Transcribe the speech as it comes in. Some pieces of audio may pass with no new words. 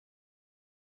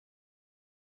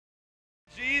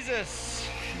Jesus.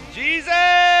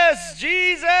 Jesus.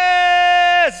 Jesus.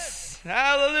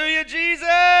 Hallelujah,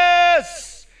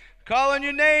 Jesus. Call on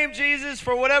your name, Jesus,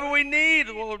 for whatever we need.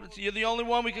 Lord, you're the only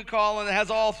one we can call on that has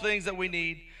all things that we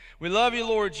need. We love you,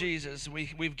 Lord Jesus.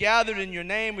 We've gathered in your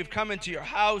name. We've come into your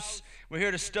house. We're here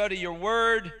to study your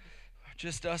word.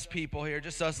 Just us people here,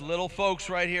 just us little folks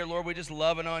right here. Lord, we're just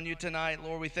loving on you tonight.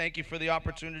 Lord, we thank you for the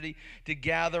opportunity to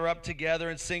gather up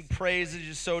together and sing praises.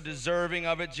 You're so deserving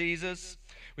of it, Jesus.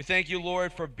 We thank you,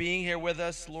 Lord, for being here with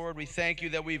us. Lord, we thank you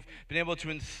that we've been able to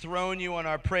enthrone you on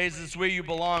our praises where you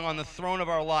belong, on the throne of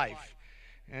our life.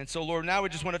 And so, Lord, now we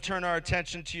just want to turn our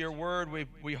attention to your word.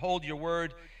 We hold your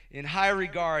word in high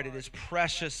regard. It is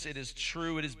precious. It is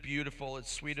true. It is beautiful.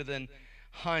 It's sweeter than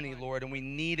honey, Lord, and we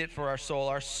need it for our soul.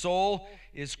 Our soul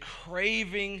is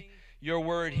craving your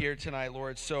word here tonight,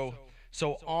 Lord. So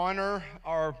honor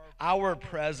our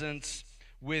presence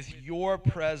with your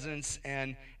presence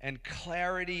and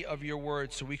clarity of your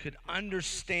word, so we could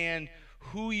understand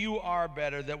who you are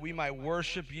better, that we might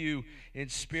worship you in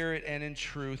spirit and in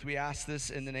truth. We ask this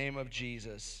in the name of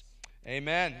Jesus.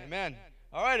 Amen. Amen.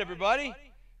 All right, everybody.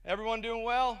 Everyone doing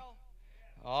well?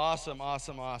 Awesome,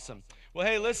 awesome, awesome. Well,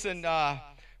 hey, listen,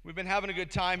 we've been having a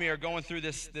good time here going through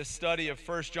this study of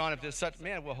 1 John. If there's such,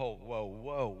 man, whoa.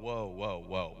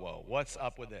 What's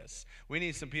up with this? We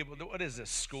need some people. What is this,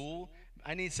 school?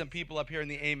 I need some people up here in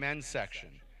the amen section.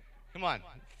 Come on,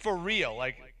 for real.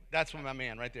 Like, that's my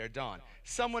man right there, Don.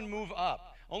 Someone move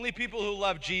up. Only people who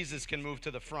love Jesus can move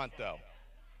to the front, though.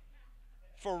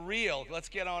 For real, let's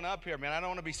get on up here, man. I don't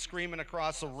want to be screaming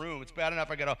across the room. It's bad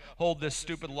enough I got to hold this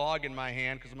stupid log in my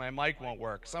hand because my mic won't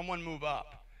work. Someone move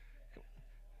up.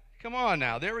 Come on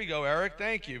now. There we go, Eric.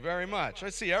 Thank you very much.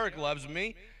 I see Eric loves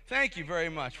me. Thank you very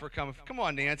much for coming. Come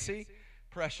on, Nancy.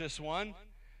 Precious one.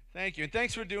 Thank you. And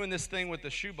thanks for doing this thing with the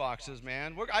shoe boxes,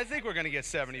 man. I think we're going to get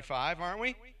 75, aren't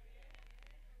we?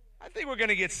 I think we're going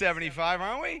to get 75,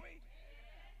 aren't we?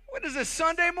 What is this,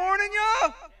 Sunday morning,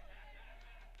 y'all?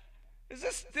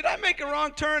 Did I make a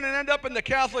wrong turn and end up in the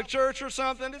Catholic Church or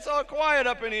something? It's all quiet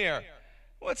up in here.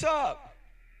 What's up?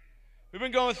 We've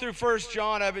been going through 1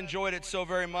 John. I've enjoyed it so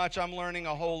very much. I'm learning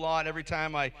a whole lot. Every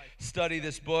time I study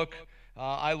this book,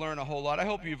 I learn a whole lot. I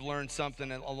hope you've learned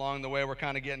something along the way. We're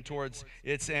kind of getting towards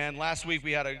its end. Last week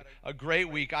we had a great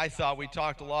week. I thought we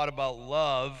talked a lot about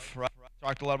love, right?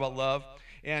 Talked a lot about love.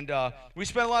 And we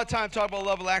spent a lot of time talking about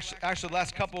love. Actually, the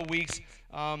last couple of weeks,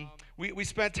 we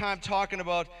spent time talking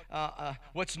about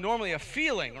what's normally a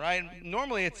feeling, right?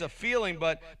 Normally it's a feeling,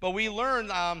 but we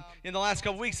learned in the last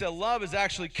couple of weeks that love is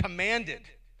actually commanded,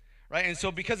 right? And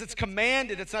so because it's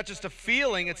commanded, it's not just a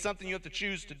feeling, it's something you have to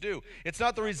choose to do. It's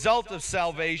not the result of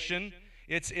salvation.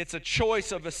 It's a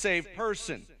choice of a saved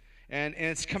person. And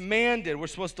it's commanded. We're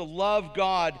supposed to love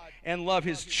God and love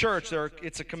his church.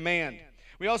 It's a command.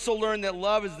 We also learned that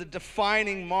love is the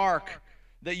defining mark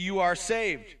that you are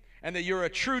saved and that you're a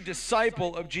true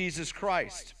disciple of Jesus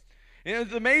Christ. And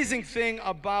the amazing thing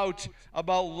about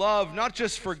love, not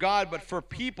just for God but for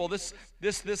people, this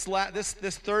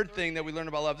third thing that we learned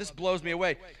about love, this blows me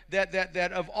away.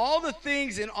 That of all the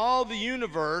things in all the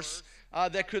universe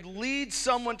that could lead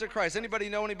someone to Christ. Anybody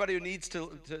know anybody who needs to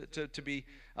be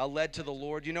led to the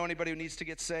Lord? You know anybody who needs to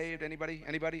get saved? Anybody?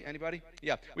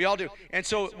 Yeah, we all do. And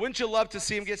so wouldn't you love to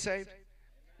see them get saved?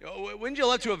 Wouldn't you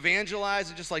love to evangelize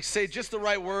and just like say just the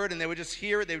right word, and they would just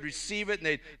hear it, they would receive it, and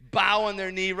they'd bow on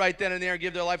their knee right then and there and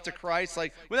give their life to Christ?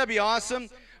 Like, wouldn't that be awesome?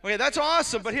 Okay, that's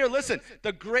awesome. But here, listen.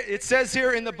 It says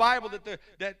here in the Bible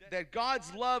that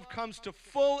God's love comes to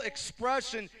full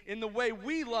expression in the way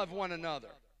we love one another.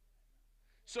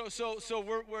 So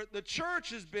the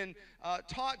church has been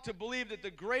taught to believe that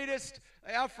the greatest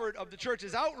effort of the church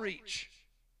is outreach.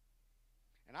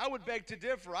 And I would beg to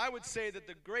differ. I would say that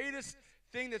the greatest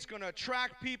thing that's going to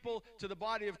attract people to the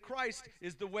body of Christ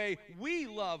is the way we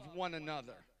love one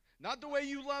another. Not the way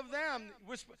you love them.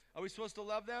 Are we supposed to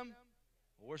love them?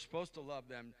 Well, we're supposed to love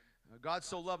them. God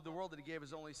so loved the world that he gave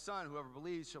his only son. Whoever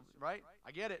believes shall, right?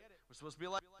 I get it. We're supposed to be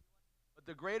like. But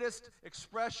the greatest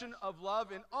expression of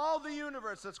love in all the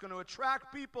universe that's going to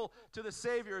attract people to the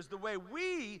Savior is the way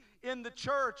we in the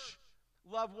church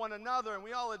love one another. And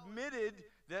we all admitted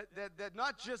that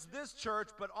not just this church,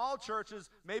 but all churches,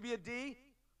 maybe a D,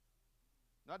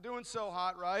 not doing so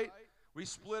hot, right? We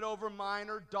split over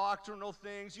minor doctrinal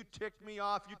things. You ticked me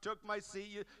off. You took my seat.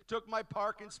 You took my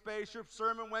parking space. Your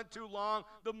sermon went too long.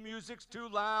 The music's too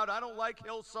loud. I don't like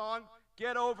Hillsong.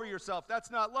 Get over yourself. That's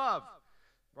not love,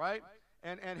 right?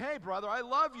 And hey, brother, I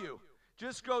love you.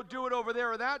 Just go do it over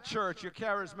there at that church, you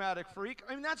charismatic freak.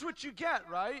 I mean, that's what you get,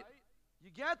 right?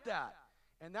 You get that.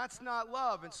 And that's not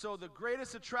love. And so the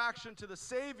greatest attraction to the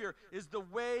Savior is the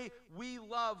way we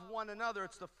love one another.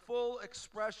 It's the full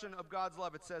expression of God's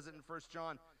love. It says it in 1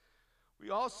 John.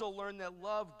 We also learn that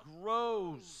love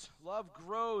grows. Love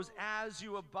grows as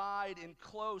you abide in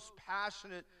close,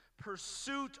 passionate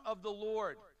pursuit of the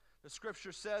Lord. The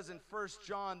scripture says in 1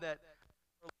 John that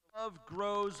love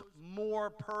grows more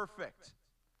perfect.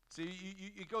 See,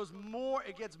 it goes more,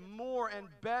 it gets more and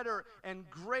better and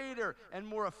greater and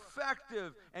more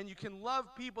effective, and you can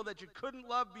love people that you couldn't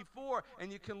love before,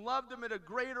 and you can love them in a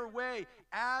greater way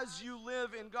as you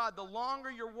live in God. The longer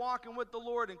you're walking with the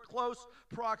Lord in close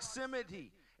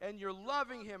proximity, and you're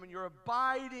loving Him, and you're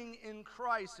abiding in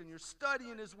Christ, and you're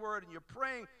studying His Word, and you're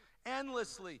praying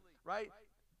endlessly, right?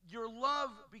 Your love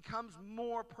becomes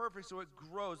more perfect, so it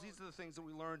grows. These are the things that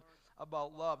we learned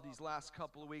about love these last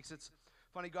couple of weeks. It's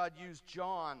funny, God used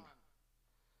John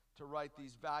to write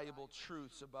these valuable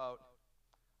truths about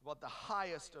the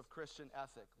highest of Christian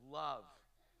ethic, love.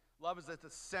 Love is at the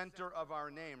center of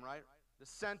our name, right? The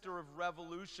center of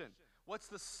revolution. What's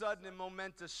the sudden and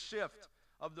momentous shift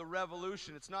of the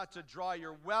revolution? It's not to draw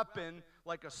your weapon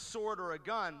like a sword or a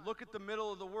gun. Look at the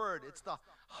middle of the word. It's the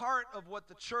heart of what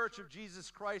the church of Jesus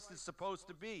Christ is supposed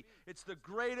to be. It's the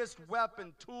greatest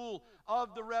weapon, tool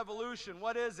of the revolution.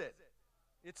 What is it?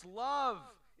 It's love.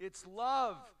 It's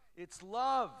love. It's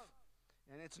love.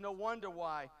 And it's no wonder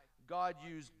why God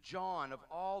used John, of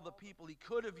all the people He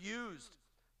could have used,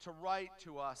 to write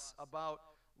to us about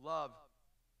love.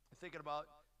 Thinking about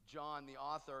John, the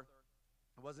author,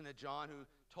 wasn't it John who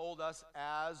told us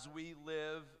as we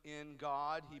live in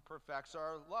God, He perfects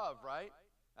our love, right?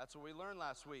 That's what we learned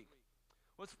last week.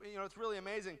 It's really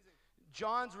amazing.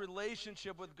 John's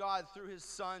relationship with God through his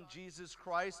son, Jesus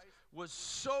Christ, was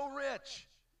so rich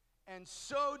and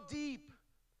so deep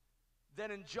that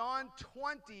in John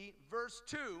 20, verse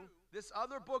 2, this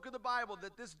other book of the Bible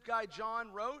that this guy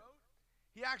John wrote,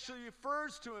 he actually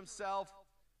refers to himself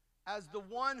as the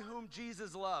one whom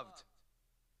Jesus loved.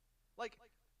 Like,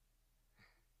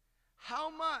 how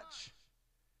much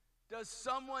does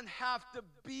someone have to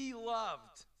be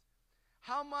loved?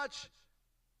 How much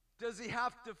does he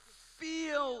have to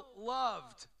feel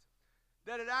loved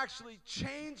that it actually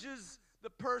changes the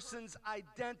person's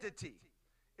identity?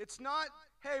 It's not,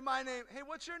 hey,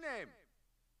 what's your name?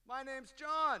 My name's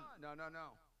John. No.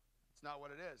 It's not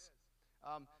what it is.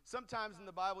 Sometimes in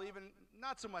the Bible, even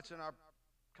not so much in our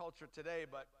culture today,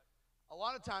 but a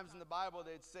lot of times in the Bible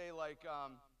they'd say like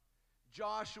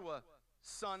Joshua,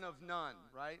 son of Nun,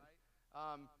 right?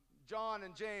 John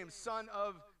and James, son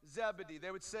of Zebedee.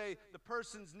 They would say the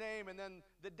person's name and then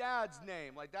the dad's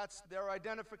name. Like that's their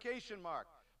identification mark.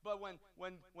 But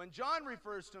when John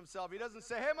refers to himself, he doesn't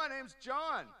say, hey, my name's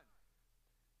John.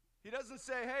 He doesn't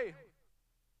say, hey,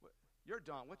 you're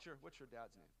Don. What's your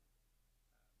dad's name?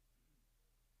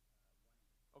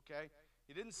 Okay.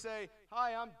 He didn't say,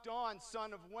 hi, I'm Don,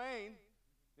 son of Wayne.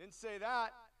 He didn't say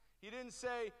that. He didn't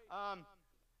say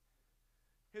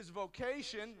his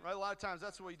vocation, right? A lot of times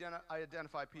that's the way I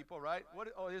identify people, right?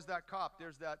 There's that cop.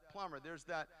 There's that plumber. There's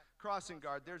that crossing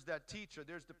guard. There's that teacher.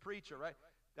 There's the preacher, right?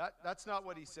 That's not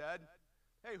what he said.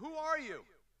 Hey, who are you?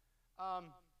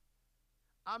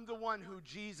 I'm the one who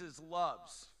Jesus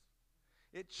loves.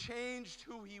 It changed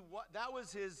who he was. That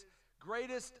was his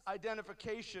greatest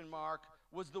identification mark,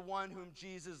 was the one whom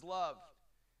Jesus loved.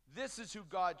 This is who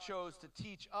God chose to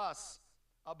teach us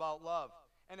about love.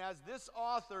 And as this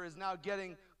author is now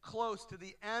getting close to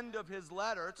the end of his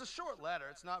letter, it's a short letter,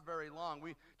 it's not very long.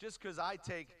 Just because I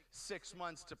take 6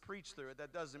 months to preach through it,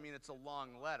 that doesn't mean it's a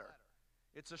long letter.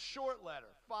 It's a short letter,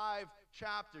 5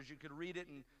 chapters. You could read it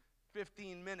in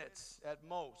 15 minutes at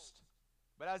most.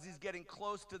 But as he's getting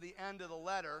close to the end of the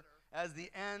letter, as the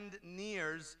end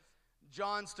nears,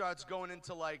 John starts going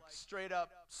into like straight up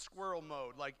squirrel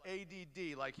mode, like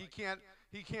ADD, like he can't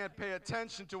pay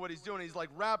attention to what he's doing. He's like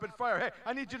rapid fire. Hey,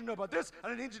 I need you to know about this,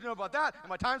 and I need you to know about that, and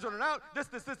my time's running out. This,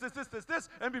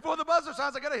 and before the buzzer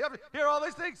sounds, I gotta hear all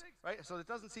these things, right? So it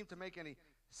doesn't seem to make any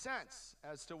sense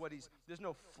as to what there's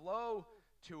no flow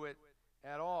to it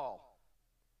at all.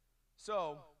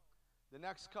 So the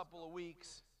next couple of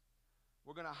weeks,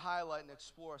 we're going to highlight and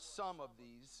explore some of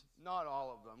these, not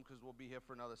all of them, because we'll be here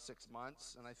for another 6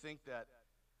 months. And I think that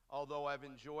although I've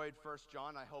enjoyed 1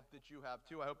 John, I hope that you have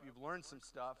too. I hope you've learned some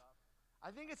stuff.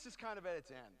 I think it's just kind of at its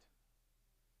end.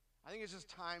 I think it's just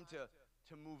time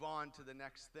to move on to the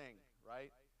next thing,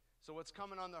 right? So what's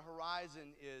coming on the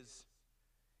horizon is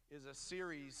a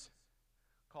series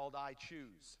called I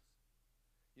Choose.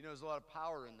 You know, there's a lot of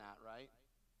power in that, right?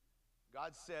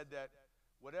 God said that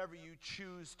whatever you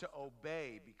choose to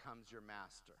obey becomes your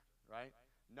master, right?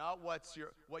 Not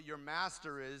what your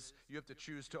master is, you have to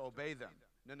choose to obey them.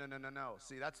 No, no, no, no, no.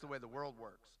 See, that's the way the world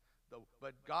works.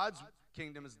 But God's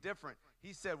kingdom is different.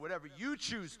 He said whatever you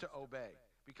choose to obey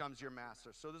becomes your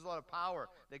master. So there's a lot of power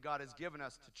that God has given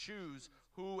us to choose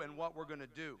who and what we're going to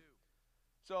do.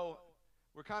 So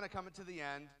we're kind of coming to the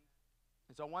end.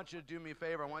 And so I want you to do me a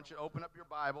favor. I want you to open up your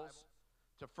Bibles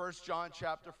to 1 John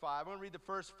chapter 5. I'm going to read the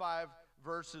first 5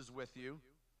 verses with you.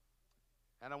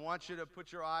 And I want you to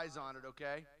put your eyes on it,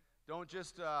 okay? Don't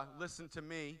just listen to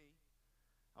me.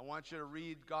 I want you to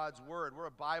read God's word. We're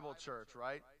a Bible church,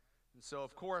 right? And so,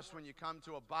 of course, when you come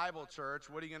to a Bible church,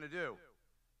 what are you going to do?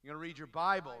 You're going to read your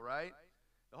Bible, right?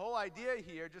 The whole idea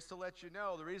here, just to let you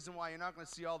know, the reason why you're not going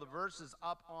to see all the verses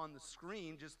up on the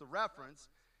screen, just the reference,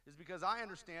 is because I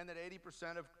understand that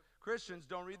 80% of Christians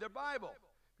don't read their Bible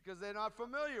because they're not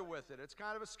familiar with it. It's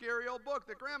kind of a scary old book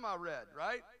that Grandma read,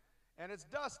 right? And it's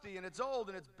dusty, and it's old,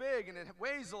 and it's big, and it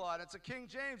weighs a lot. It's a King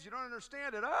James. You don't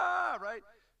understand it. Right?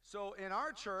 So in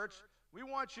our church, we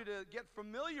want you to get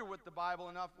familiar with the Bible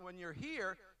enough when you're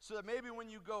here so that maybe when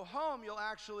you go home, you'll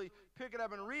actually pick it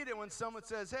up and read it when someone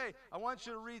says, hey, I want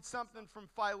you to read something from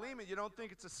Philemon. You don't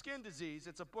think it's a skin disease.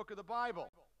 It's a book of the Bible.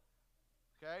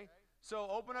 Okay? So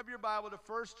open up your Bible to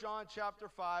 1 John chapter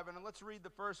 5, and let's read the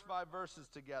first 5 verses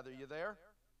together. You there?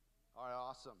 All right,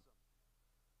 awesome.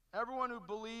 Everyone who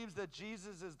believes that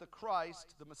Jesus is the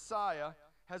Christ, the Messiah,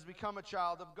 has become a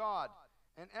child of God.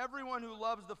 And everyone who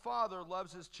loves the Father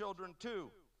loves his children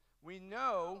too. We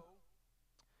know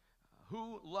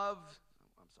we love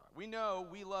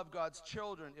God's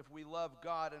children if we love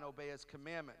God and obey his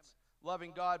commandments.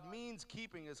 Loving God means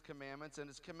keeping his commandments, and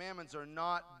his commandments are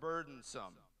not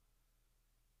burdensome.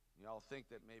 You all think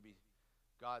that maybe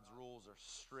God's rules are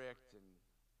strict and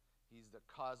he's the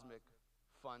cosmic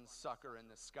fun sucker in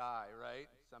the sky, right?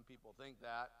 Some people think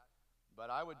that. But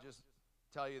I would just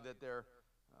tell you that the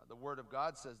Word of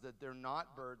God says that they're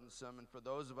not burdensome. And for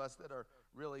those of us that are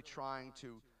really trying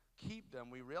to keep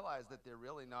them, we realize that they're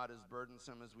really not as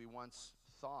burdensome as we once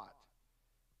thought.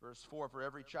 Verse 4, for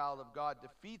every child of God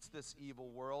defeats this evil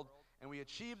world, and we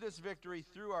achieve this victory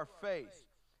through our faith.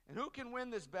 And who can win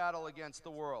this battle against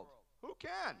the world? Who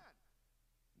can?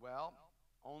 Well,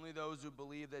 only those who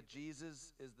believe that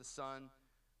Jesus is the Son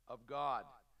of God.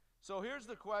 So here's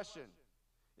the question.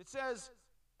 It says,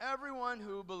 everyone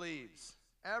who believes.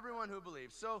 Everyone who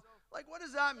believes. So, what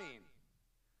does that mean?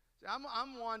 See,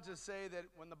 I'm one to say that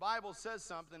when the Bible says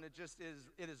something, it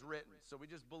is written. So we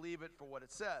just believe it for what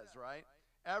it says, right?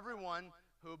 Everyone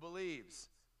who believes.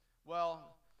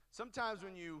 Well, sometimes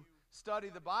when you study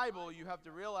the Bible, you have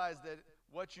to realize that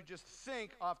what you just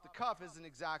think off the cuff isn't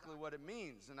exactly what it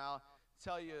means. And I'll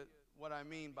tell you what I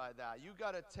mean by that. You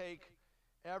got to take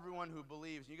everyone who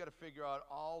believes, you got to figure out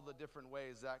all the different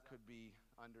ways that could be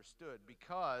understood.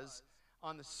 Because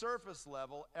on the surface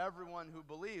level, everyone who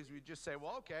believes, we just say,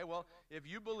 well, okay, well, if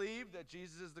you believe that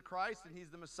Jesus is the Christ and he's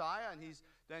the Messiah,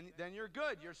 and then you're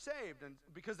good, you're saved. And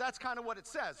because that's kind of what it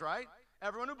says, right?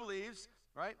 Everyone who believes,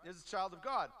 right, is a child of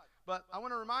God. But I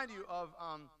want to remind you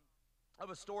of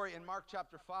a story in Mark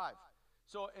chapter 5.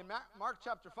 So in Mark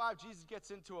chapter 5, Jesus gets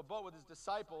into a boat with his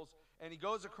disciples, and he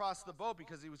goes across the boat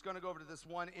because he was going to go over to this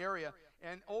one area.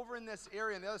 And over in this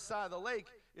area on the other side of the lake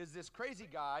is this crazy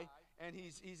guy, and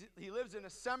he lives in a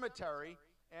cemetery,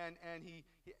 and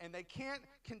they can't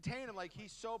contain him. Like,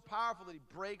 he's so powerful that he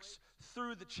breaks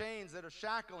through the chains that are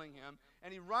shackling him,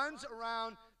 and he runs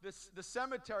around the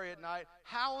cemetery at night,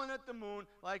 howling at the moon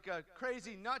like a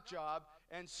crazy nut job,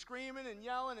 and screaming and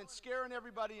yelling and scaring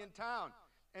everybody in town.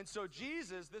 And so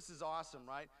Jesus, this is awesome,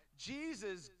 right?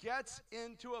 Jesus gets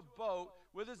into a boat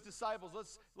with his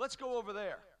disciples. Let's go over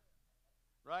there,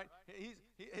 right?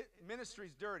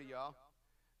 Ministry's dirty, y'all.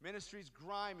 Ministry's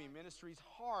grimy. Ministry's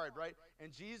hard, right?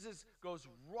 And Jesus goes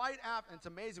right after. And it's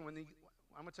amazing I'm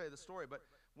going to tell you the story, but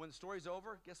when the story's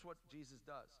over, guess what Jesus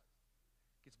does?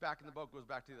 Gets back in the boat, goes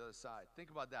back to the other side. Think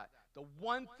about that. The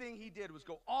one thing he did was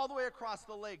go all the way across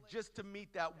the lake just to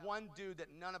meet that one dude that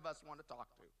none of us want to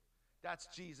talk to. That's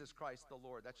Jesus Christ the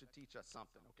Lord. That should teach us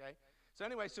something, okay? So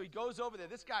anyway, so he goes over there.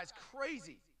 This guy's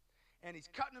crazy. And he's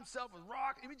cutting himself with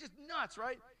rock. I mean, just nuts,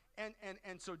 right?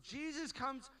 And so Jesus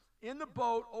comes in the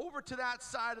boat over to that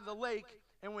side of the lake.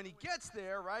 And when he gets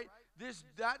there, right,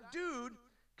 that dude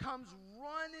comes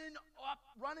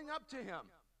running up to him.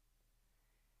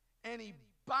 And he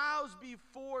bows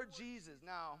before Jesus.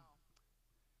 Now,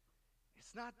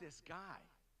 it's not this guy.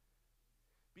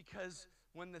 Because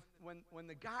when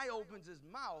the guy opens his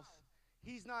mouth,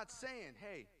 he's not saying,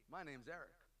 hey, my name's Eric.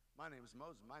 My name's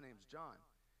Moses. My name's John.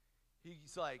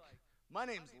 He's like, my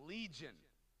name's Legion.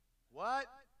 What?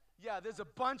 Yeah, there's a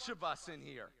bunch of us in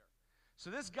here. So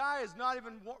this guy is not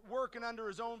even working under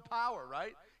his own power,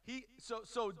 right?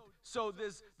 So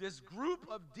this group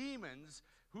of demons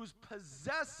who's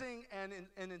possessing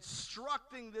and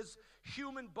instructing this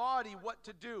human body what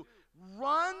to do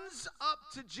runs up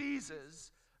to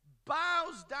Jesus,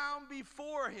 bows down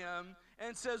before him,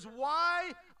 and says,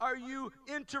 "Why are you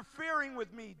interfering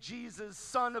with me, Jesus,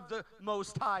 Son of the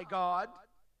Most High God?"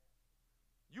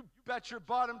 You bet your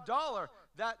bottom dollar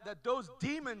that those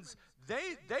demons,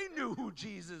 they knew who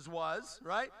Jesus was,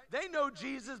 right? They know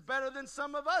Jesus better than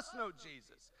some of us know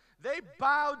Jesus. They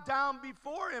bowed down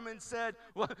before him and said,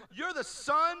 "Well, you're the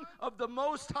Son of the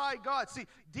Most High God." See,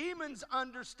 demons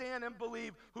understand and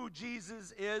believe who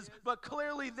Jesus is, but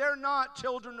clearly they're not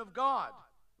children of God,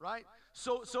 right?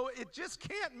 So it just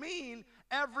can't mean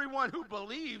everyone who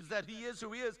believes that he is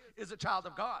who he is a child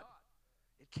of God.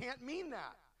 It can't mean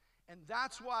that. And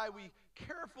that's why we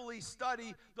carefully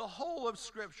study the whole of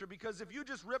Scripture, because if you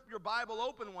just rip your Bible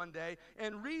open one day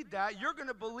and read that, you're going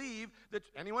to believe that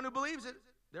anyone who believes it,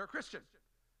 they're a Christian.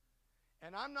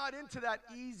 And I'm not into that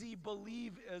easy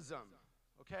believism,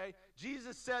 okay?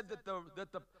 Jesus said that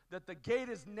the gate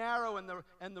is narrow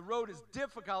and the road is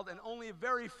difficult and only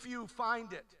very few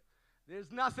find it.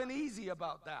 There's nothing easy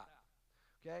about that,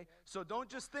 okay? So don't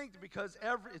just think because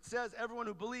it says everyone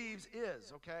who believes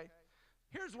is, okay?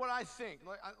 Here's what I think.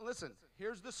 Listen,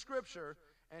 here's the Scripture,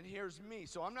 and here's me.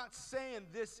 So I'm not saying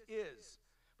this is.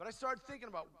 But I started thinking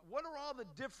about what are all the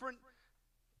different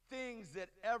things that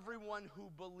everyone who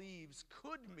believes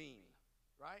could mean,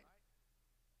 right?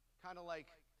 Kind of like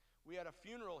we had a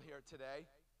funeral here today,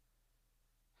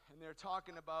 and they're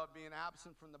talking about being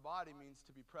absent from the body means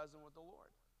to be present with the Lord.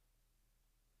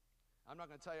 I'm not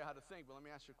going to tell you how to think, but let me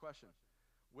ask you a question.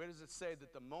 Where does it say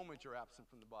that the moment you're absent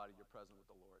from the body, you're present with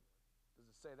the Lord? Does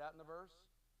it say that in the verse?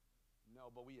 No,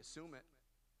 but we assume it.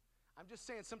 I'm just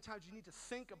saying sometimes you need to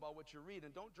think about what you read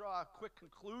and don't draw a quick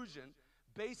conclusion.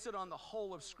 Base it on the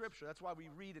whole of Scripture. That's why we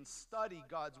read and study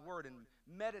God's Word and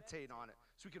meditate on it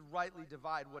so we can rightly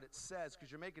divide what it says,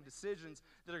 because you're making decisions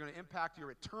that are going to impact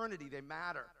your eternity. They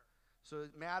matter. So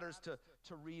it matters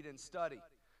to read and study.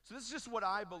 So this is just what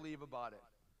I believe about it.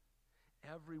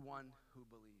 Everyone who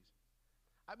believes.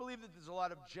 I believe that there's a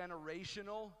lot of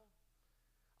generational,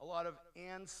 a lot of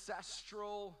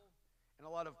ancestral, and a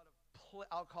lot of,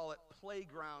 I'll call it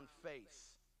playground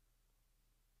faith.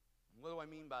 What do I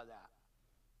mean by that?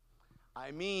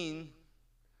 I mean,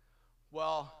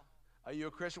 well, are you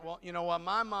a Christian? Well, you know what?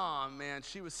 My mom, man,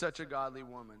 she was such a godly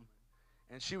woman.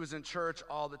 And she was in church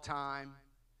all the time.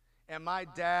 And my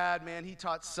dad, man, he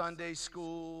taught Sunday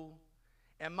school.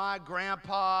 And my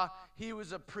grandpa, he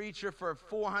was a preacher for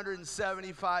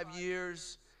 475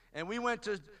 years. And we went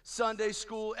to Sunday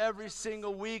school every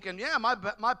single week. And yeah,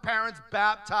 my parents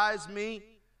baptized me.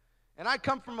 And I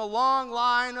come from a long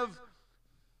line of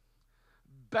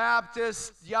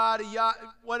Baptist, yada, yada,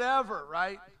 whatever,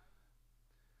 right?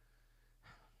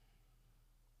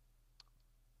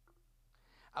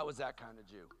 I was that kind of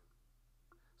Jew.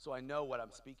 So I know what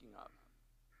I'm speaking of.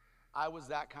 I was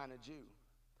that kind of Jew.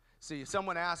 See, if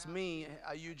someone asked me,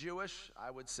 are you Jewish?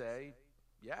 I would say,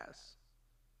 yes.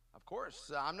 Of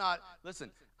course. I'm not,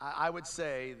 listen, I would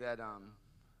say that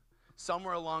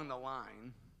somewhere along the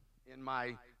line in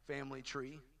my family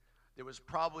tree, there was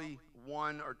probably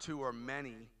one or two or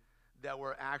many that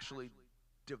were actually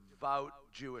devout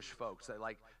Jewish folks.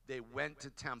 They went to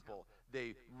temple.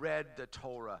 They read the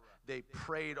Torah. They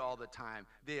prayed all the time.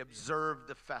 They observed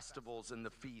the festivals and the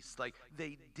feasts. Like,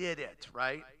 they did it,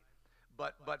 right?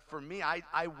 But for me,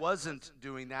 I wasn't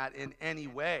doing that in any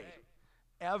way,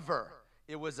 ever.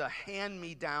 It was a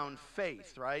hand-me-down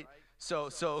faith, right? So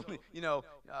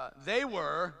they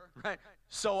were, right?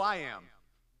 So I am,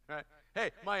 right?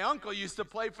 Hey, my uncle used to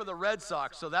play for the Red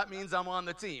Sox, so that means I'm on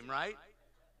the team, right?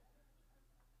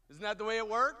 Isn't that the way it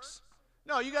works?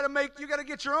 No, you got to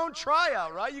get your own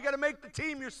tryout, right? You got to make the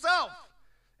team yourself.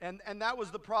 And that was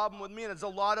the problem with me, and there's a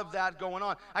lot of that going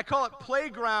on. I call it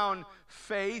playground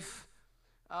faith.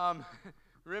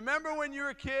 Remember when you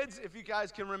were kids? If you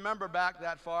guys can remember back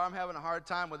that far, I'm having a hard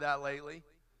time with that lately.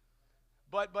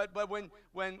 But when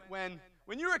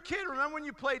you were a kid, remember when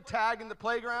you played tag in the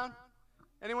playground?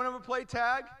 Anyone ever play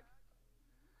tag?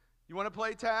 You want to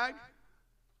play tag?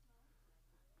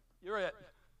 You're it.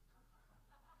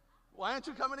 Why aren't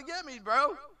you coming to get me,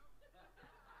 bro?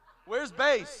 Where's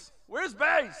base? Where's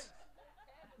base?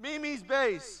 Mimi's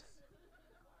base.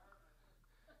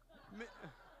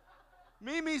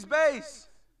 Mimi's base.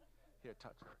 Here,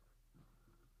 touch her.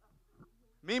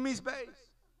 Mimi's base.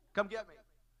 Come get me.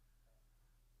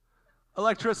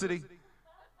 Electricity.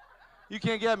 You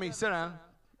can't get me. Sit down.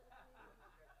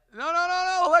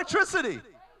 No. Electricity.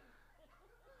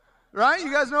 Right?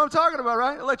 You guys know what I'm talking about,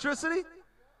 right? Electricity?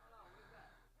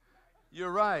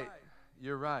 You're right.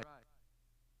 You're right.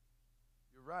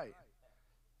 You're right.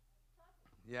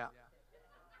 Yeah.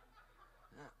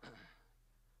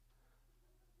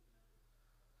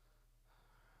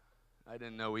 I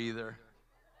didn't know either.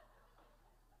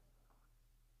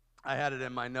 I had it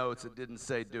in my notes. It didn't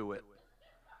say do it.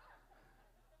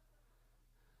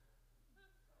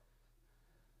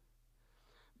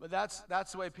 But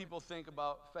that's the way people think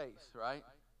about faith, right?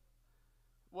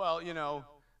 Well,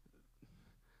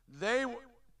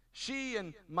 she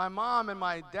and my mom and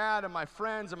my dad and my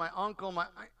friends and my uncle,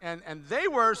 and they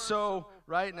were so,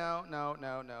 right?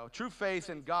 No. True faith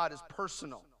in God is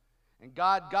personal. And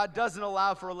God doesn't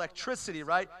allow for electricity,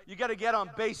 right? You got to get on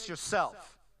base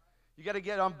yourself. You got to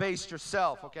get on base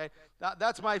yourself, okay?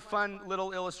 That's my fun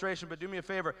little illustration, but do me a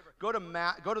favor. Go to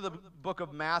the book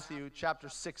of Matthew, chapter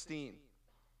 16.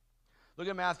 Look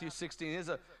at Matthew 16.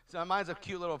 Mine's a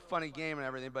cute little funny game and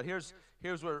everything, but here's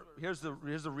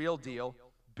the real deal,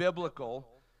 biblical.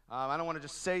 I don't want to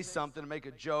just say something and make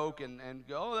a joke and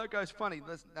go, oh, that guy's funny.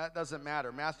 That doesn't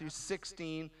matter. Matthew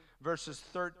 16, verses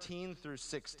 13 through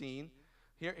 16.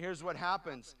 Here's what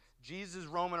happens. Jesus is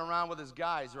roaming around with his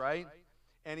guys, right?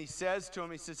 And he says to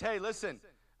him, he says, hey, listen,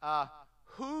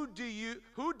 who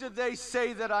did they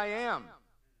say that I am?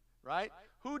 Right?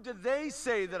 Who did they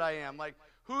say that I am? Like,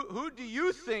 who do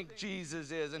you think Jesus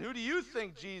is? And who do you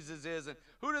think Jesus is? And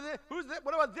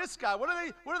what about this guy? What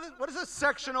does this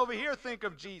section over here think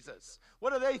of Jesus?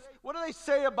 What do they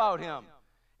say about him?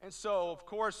 And so, of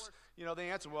course, they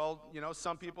answer, well,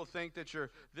 some people think that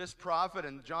you're this prophet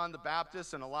and John the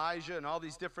Baptist and Elijah and all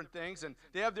these different things, and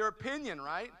they have their opinion,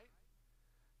 right?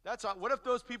 What if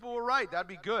those people were right? That'd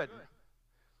be good.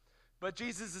 But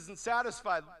Jesus isn't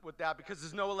satisfied with that because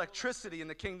there's no electricity in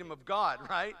the kingdom of God,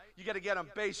 right? You got to get on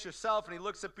base yourself. And he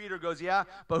looks at Peter and goes, yeah,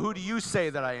 but who do you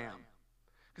say that I am?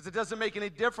 Because it doesn't make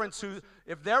any difference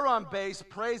if they're on base,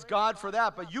 praise God for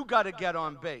that, but you got to get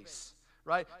on base,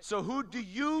 right? So who do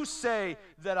you say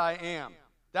that I am?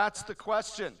 That's the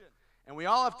question. And we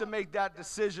all have to make that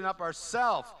decision up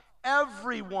ourselves.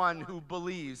 Everyone who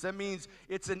believes. That means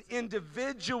it's an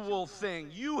individual thing.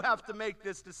 You have to make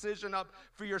this decision up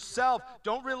for yourself.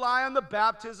 Don't rely on the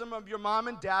baptism of your mom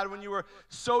and dad when you were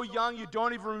so young you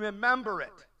don't even remember it.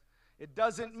 It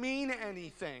doesn't mean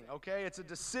anything, okay? It's a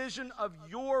decision of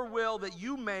your will that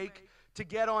you make to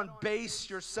get on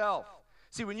base yourself.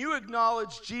 See, when you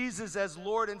acknowledge Jesus as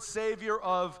Lord and Savior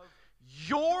of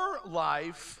your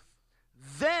life,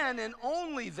 then and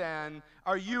only then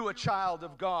are you a child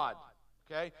of God,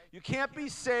 okay? You can't be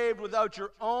saved without your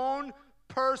own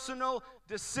personal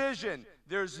decision.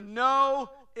 There's no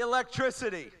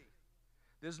electricity.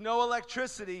 There's no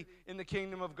electricity in the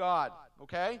kingdom of God,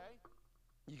 okay?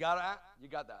 You got that? You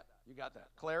got that.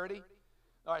 Clarity?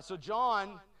 All right, so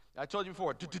John, I told you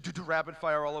before, rapid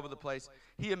fire all over the place.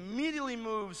 He immediately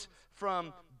moves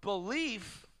from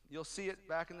belief. You'll see it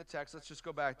back in the text. Let's just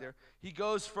go back there. He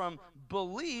goes from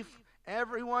belief,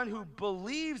 everyone who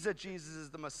believes that Jesus is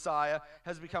the Messiah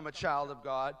has become a child of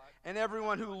God, and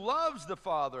everyone who loves the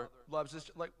Father loves this.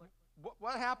 Like,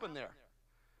 what happened there?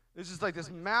 It's just like this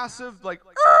massive,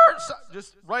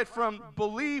 just right from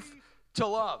belief to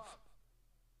love.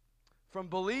 From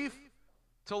belief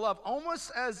to love.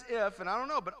 Almost as if, and I don't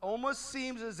know, but almost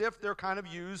seems as if they're kind of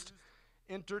used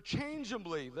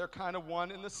interchangeably. They're kind of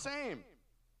one and the same.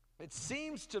 It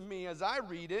seems to me, as I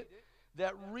read it,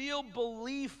 that real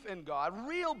belief in God,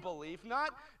 real belief,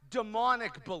 not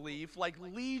demonic belief like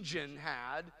Legion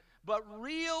had, but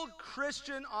real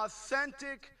Christian,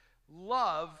 authentic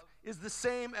love is the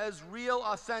same as real,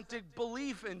 authentic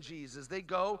belief in Jesus. They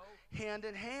go hand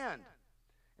in hand.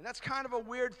 And that's kind of a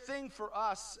weird thing for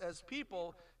us as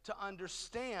people to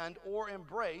understand or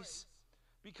embrace,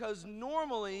 because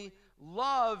normally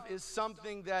love is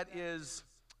something that is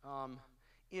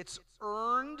it's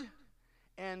earned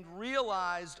and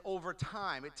realized over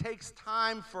time. It takes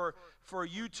time for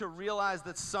you to realize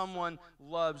that someone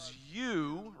loves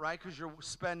you, right? Because you're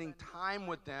spending time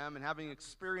with them and having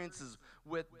experiences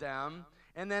with them.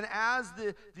 And then as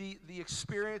the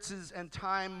experiences and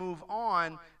time move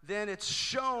on, then it's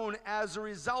shown as a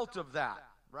result of that,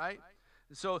 right?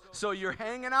 So you're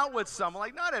hanging out with someone,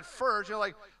 like not at first, you're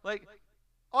like,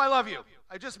 oh, I love you.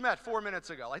 I just met 4 minutes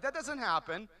ago. Like that doesn't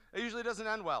happen. It usually doesn't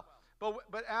end well.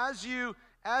 But as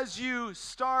you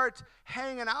start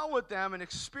hanging out with them and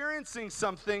experiencing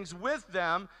some things with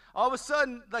them, all of a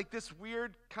sudden, like this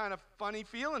weird kind of funny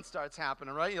feeling starts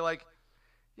happening, right? You're like,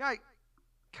 yeah, I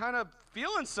kind of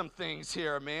feeling some things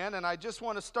here, man, and I just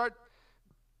want to start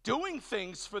doing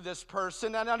things for this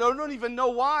person, and I don't even know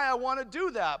why I want to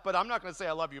do that. But I'm not going to say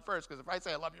I love you first, because if I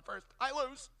say I love you first, I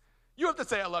lose. You have to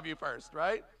say I love you first,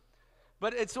 right?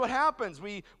 But it's what happens.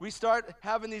 We start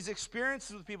having these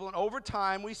experiences with people, and over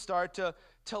time we start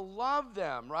to love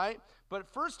them, right? But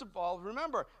first of all,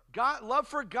 remember, love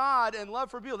for God and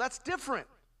love for people, that's different.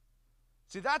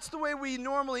 See, that's the way we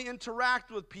normally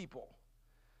interact with people,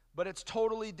 but it's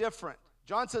totally different.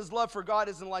 John says love for God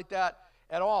isn't like that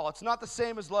at all. It's not the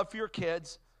same as love for your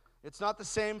kids. It's not the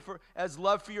same as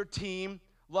love for your team,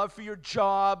 love for your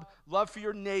job, love for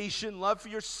your nation, love for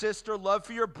your sister, love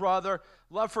for your brother.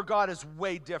 Love for God is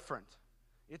way different.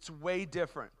 It's way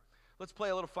different. Let's play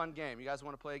a little fun game. You guys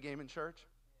want to play a game in church?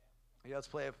 Yeah, let's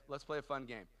play a fun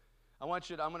game. I'm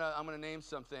gonna name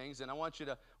some things, and we're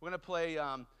gonna play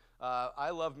I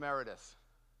Love Meredith.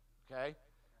 Okay?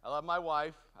 I love my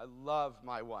wife. Love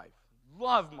my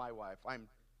wife. I'm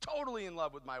totally in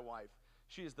love with my wife.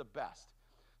 She is the best.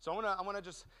 So I'm gonna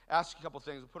just ask you a couple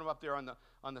things. We'll put them up there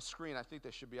on the screen. I think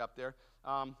they should be up there.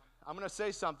 I'm gonna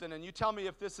say something, and you tell me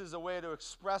if this is a way to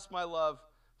express my love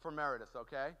for Meredith.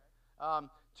 Okay?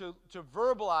 To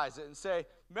verbalize it and say,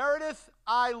 Meredith,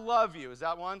 I love you. Is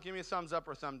that one? Give me a thumbs up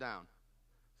or thumb down.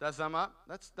 Is that thumb up?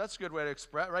 That's a good way to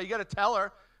express, right? You got to tell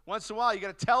her once in a while. You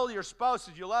got to tell your spouse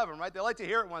that you love them, right? They like to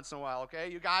hear it once in a while.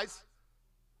 Okay, you guys.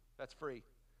 That's free.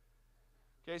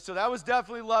 Okay, so that was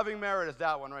definitely loving Meredith,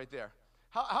 that one right there.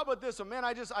 How about this one? Man,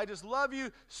 I just love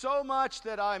you so much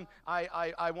that I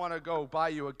want to go buy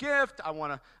you a gift. I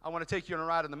want to take you on a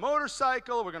ride on the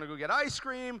motorcycle. We're going to go get ice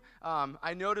cream.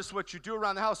 I notice what you do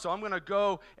around the house, so I'm going to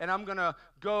go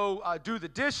do the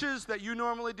dishes that you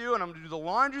normally do, and I'm going to do the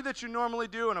laundry that you normally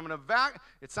do, and I'm going to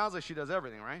It sounds like she does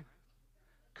everything, right?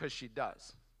 Because she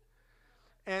does.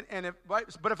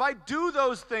 But if I do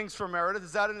those things for Meredith,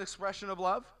 is that an expression of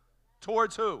love?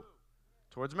 Towards who?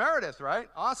 Towards Meredith, right?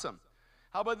 Awesome.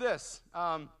 How about this?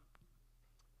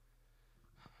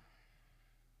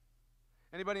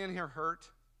 Anybody in here hurt?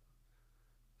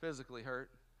 Physically hurt?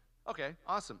 Okay,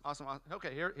 awesome.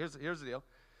 Okay, here's the deal.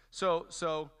 So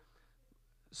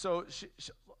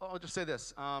I'll just say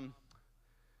this.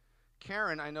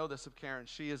 Karen, I know this of Karen.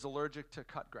 She is allergic to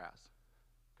cut grass.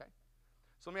 Okay,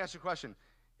 so let me ask you a question.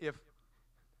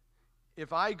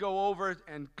 If I go over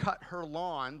and cut her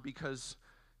lawn because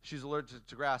she's allergic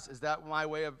to grass, is that my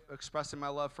way of expressing my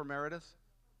love for Meredith?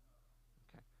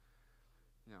 Okay.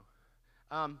 No.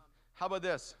 How about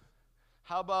this?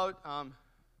 How about,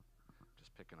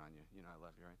 just picking on you. You know I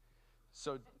love you, right?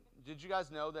 So did you guys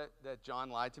know that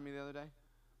John lied to me the other day?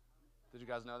 Did you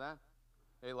guys know that?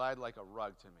 He lied like a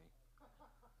rug to me.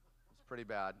 It's pretty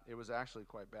bad. It was actually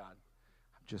quite bad.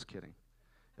 I'm just kidding.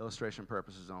 Illustration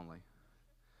purposes only.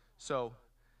 So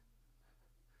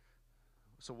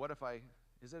what if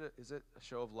is it a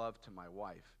show of love to my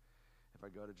wife if I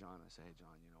go to John and I say, hey, John,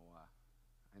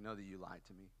 I know that you lied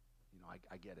to me.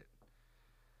 I get it.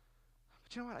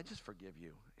 But you know what? I just forgive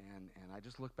you. And I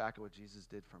just look back at what Jesus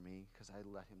did for me because I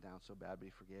let him down so bad, but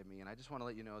he forgave me. And I just want to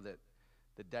let you know that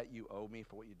the debt you owe me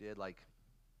for what you did,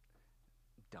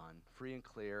 done, free and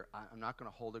clear. I'm not going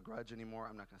to hold a grudge anymore.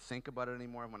 I'm not going to think about it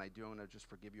anymore. When I do, I'm going to just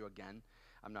forgive you again.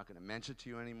 I'm not going to mention it to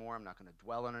you anymore. I'm not going to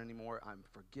dwell on it anymore. I'm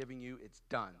forgiving you. It's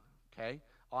done. Okay?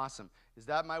 Awesome. Is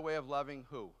that my way of loving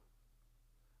who?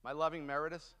 Am I loving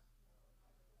Meredith?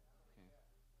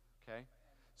 Okay.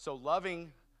 So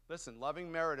loving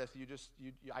Meredith,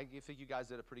 I think you guys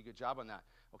did a pretty good job on that.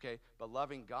 Okay? But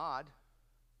loving God,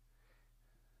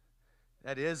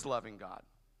 that is loving God.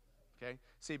 Okay?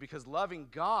 See, because loving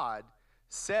God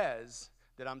says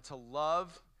that I'm to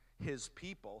love his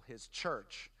people, his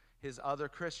church, his other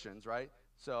Christians, right?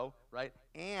 So, right?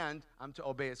 And I'm to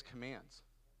obey his commands.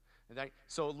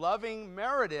 So loving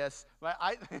Meredith,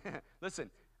 right?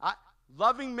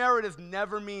 Loving Meredith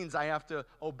never means I have to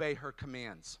obey her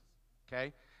commands.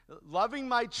 Okay? Loving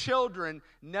my children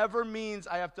never means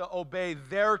I have to obey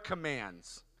their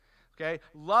commands. Okay?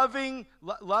 Loving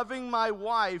my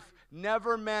wife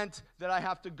never meant that I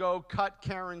have to go cut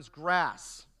Karen's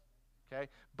grass. Okay?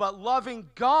 But loving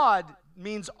God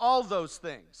means all those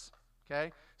things.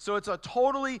 Okay? So it's a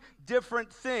totally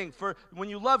different thing. For when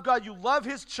you love God, you love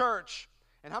his church.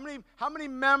 And how many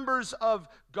members of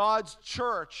God's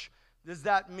church does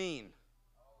that mean?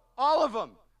 All of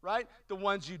them, right? The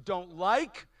ones you don't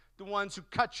like, the ones who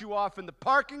cut you off in the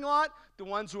parking lot, the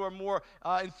ones who are more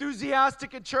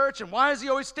enthusiastic in church, and why is he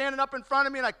always standing up in front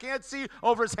of me and I can't see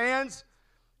over his hands?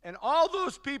 And all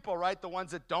those people, right, the ones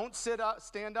that don't stand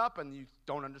up, and you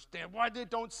don't understand why they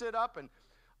don't sit up, and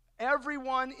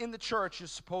everyone in the church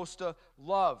is supposed to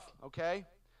love, okay?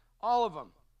 All of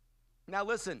them. Now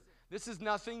listen, This is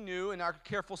nothing new in our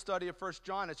careful study of 1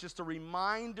 John. It's just a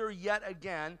reminder yet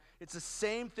again. It's the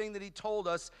same thing that he told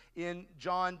us in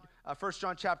 1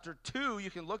 John chapter 2. You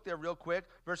can look there real quick,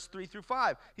 verse 3 through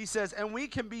 5. He says, and we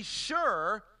can be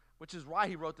sure, which is why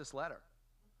he wrote this letter.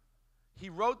 He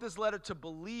wrote this letter to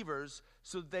believers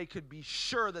so that they could be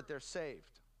sure that they're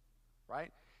saved,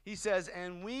 right? He says,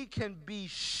 and we can be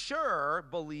sure,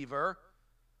 believer,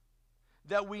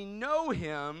 that we know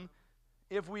him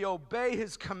if we obey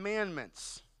his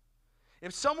commandments.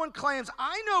 If someone claims,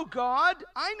 I know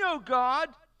God,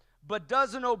 but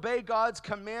doesn't obey God's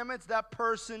commandments, that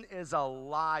person is a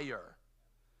liar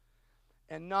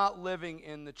and not living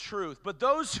in the truth. But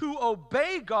those who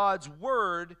obey God's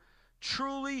word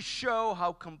truly show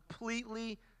how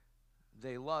completely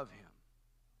they love him.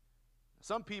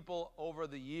 Some people over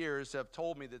the years have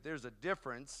told me that there's a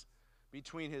difference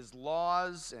between his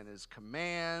laws and his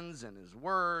commands and his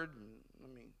word. Let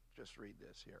me just read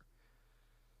this here.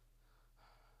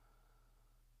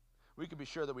 We can be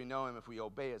sure that we know him if we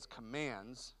obey his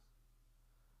commands.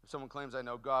 If someone claims I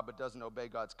know God but doesn't obey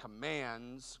God's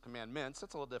commandments,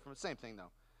 that's a little different. Same thing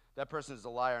though. That person is a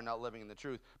liar, not living in the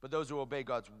truth. But those who obey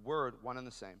God's word, one and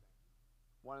the same.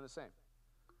 One and the same.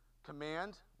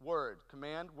 Command, word,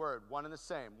 one and the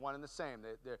same, one and the same.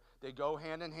 They go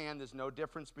hand in hand. There's no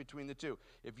difference between the two.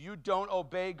 If you don't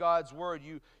obey God's word,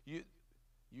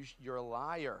 you're a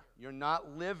liar. You're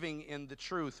not living in the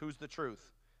truth. Who's the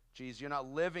truth? Jesus. You're not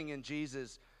living in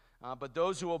Jesus. But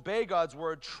those who obey God's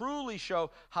word truly show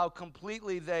how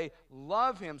completely they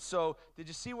love him. So did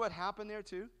you see what happened there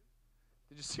too?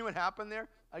 Did you see what happened there?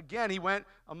 Again,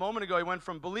 a moment ago, he went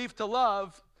from belief to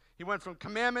love. He went from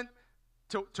commandment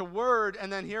to word, and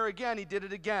then here again, he did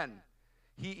it again.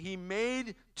 He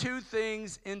made two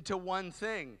things into one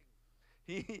thing.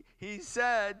 He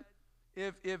said,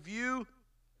 if you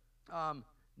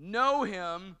know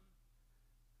him,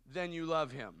 then you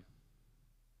love him.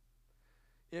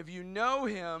 If you know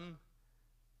him,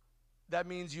 that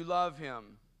means you love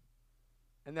him.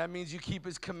 And that means you keep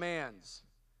his commands.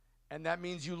 And that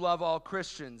means you love all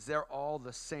Christians. They're all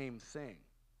the same thing.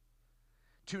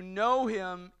 To know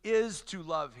him is to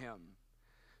love him.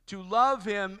 To love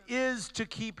him is to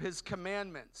keep his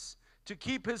commandments. To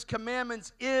keep his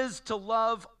commandments is to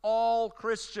love all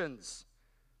Christians.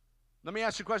 Let me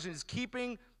ask you a question. Is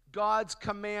keeping God's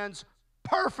commands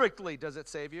perfectly, does it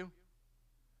save you?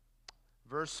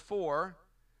 Verse 4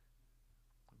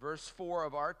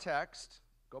 of our text,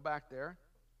 go back there.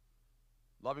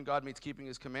 Loving God means keeping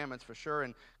his commandments for sure,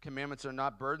 and commandments are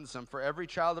not burdensome. For every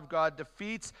child of God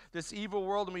defeats this evil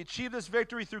world, and we achieve this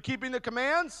victory through keeping the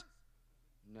commands?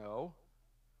 No.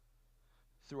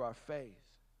 Through our faith.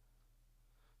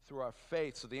 Through our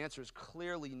faith. So the answer is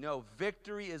clearly no.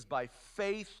 Victory is by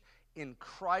faith in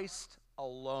Christ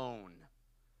alone.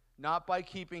 Not by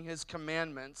keeping his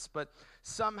commandments, but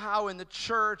somehow in the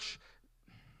church,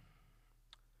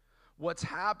 what's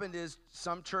happened is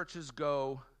some churches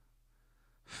go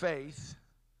faith,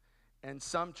 and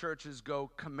some churches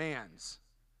go commands,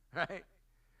 right?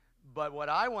 But what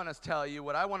I want to tell you,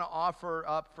 what I want to offer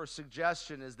up for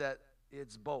suggestion is that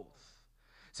it's both.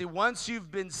 See, once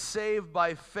you've been saved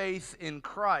by faith in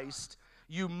Christ,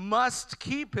 you must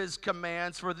keep his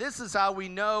commands, for this is how we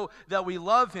know that we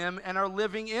love him and are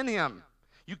living in him.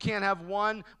 You can't have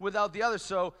one without the other.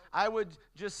 So I would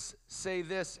just say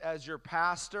this as your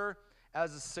pastor,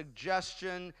 as a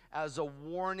suggestion, as a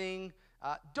warning.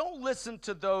 Don't listen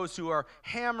to those who are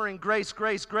hammering grace,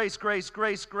 grace, grace, grace,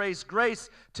 grace, grace, grace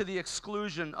to the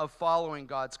exclusion of following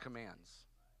God's commands.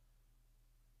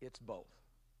 It's both.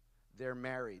 They're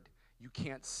married. You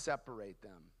can't separate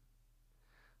them.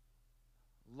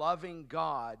 Loving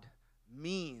God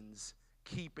means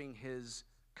keeping his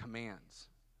commands,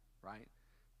 right?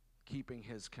 Keeping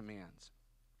his commands.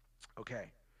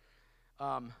 Okay.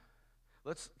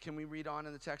 Can we read on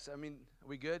in the text? I mean, are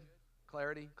we good?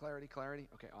 Clarity, clarity, clarity?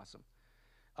 Okay, awesome.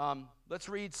 Let's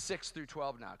read 6 through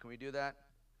 12 now. Can we do that?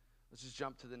 Let's just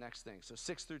jump to the next thing. So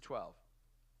 6 through 12.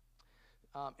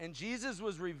 And Jesus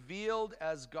was revealed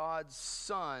as God's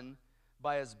Son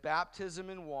by his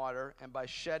baptism in water and by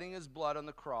shedding his blood on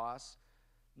the cross,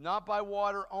 not by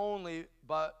water only,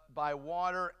 but by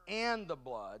water and the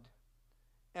blood,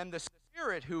 and the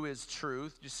Spirit who is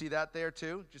truth. Did you see that there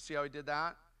too? Did you see how he did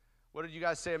that? What did you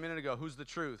guys say a minute ago? Who's the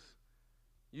truth?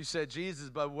 You said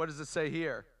Jesus, but what does it say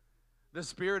here? The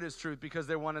Spirit is truth because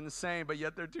they're one and the same, but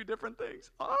yet they're two different things.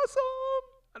 Awesome!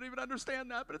 I don't even understand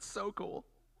that, but it's so cool.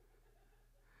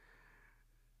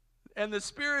 And the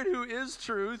Spirit who is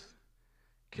truth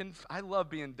I love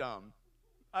being dumb.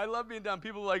 I love being dumb.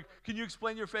 People are like, can you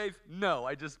explain your faith? No,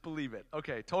 I just believe it.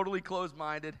 Okay, totally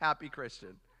closed-minded, happy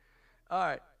Christian. All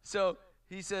right. So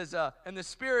he says, and the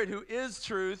Spirit who is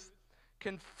truth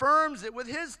confirms it with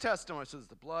his testimony. So there's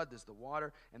the blood, there's the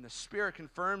water, and the Spirit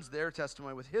confirms their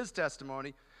testimony with his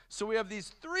testimony. So we have these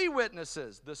three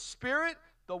witnesses, the Spirit,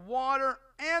 the water,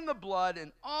 and the blood,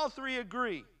 and all three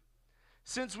agree.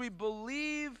 Since we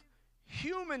believe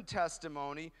human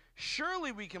testimony,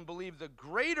 surely we can believe the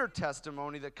greater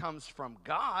testimony that comes from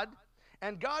God,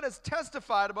 and God has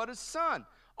testified about his Son.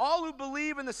 All who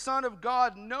believe in the Son of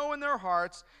God know in their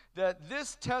hearts that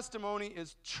this testimony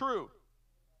is true.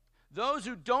 Those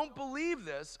who don't believe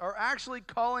this are actually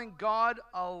calling God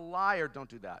a liar. Don't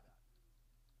do that.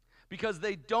 Because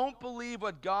they don't believe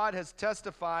what God has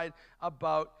testified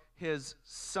about his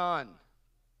Son.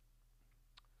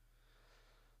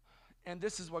 And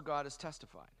this is what God has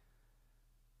testified.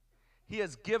 He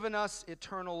has given us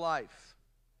eternal life,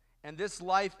 and this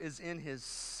life is in his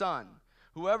Son.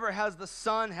 Whoever has the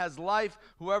Son has life.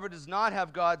 Whoever does not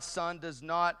have God's Son does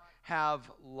not have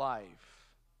life.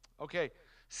 Okay,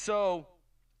 so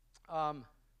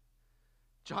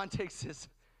John takes this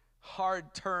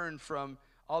hard turn from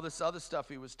all this other stuff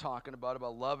he was talking about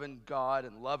loving God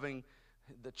and loving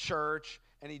the church,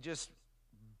 and he just,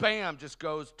 bam, just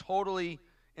goes totally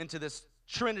into this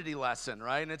Trinity lesson,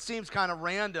 right? And it seems kind of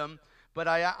random, but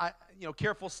I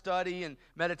careful study and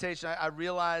meditation, I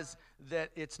realize that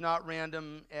it's not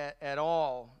random at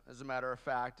all, as a matter of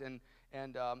fact.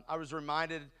 And I was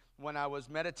reminded when I was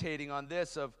meditating on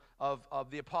this of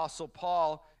the Apostle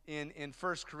Paul in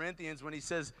 1 Corinthians when he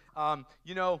says,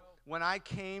 when I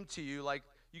came to you, like,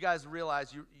 you guys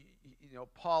realize,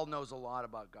 Paul knows a lot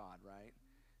about God, right?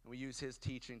 And we use his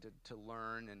teaching to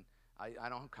learn, and I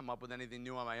don't come up with anything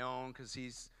new on my own because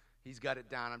he's got it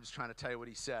down. I'm just trying to tell you what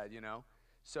he said,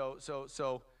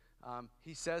 So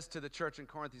he says to the church in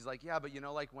Corinth, he's like, yeah, but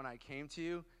like when I came to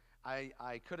you,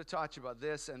 I could have taught you about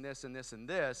this and this and this and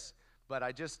this, but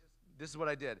this is what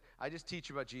I did. I just teach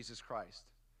you about Jesus Christ,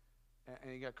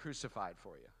 and he got crucified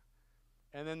for you.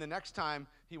 And then the next time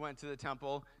he went to the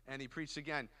temple and he preached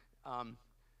again.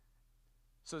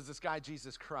 So there's this guy,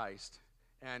 Jesus Christ,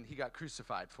 and he got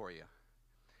crucified for you.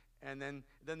 And then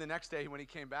the next day when he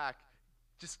came back,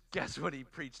 just guess what he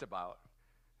preached about?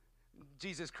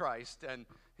 Jesus Christ, and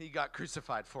he got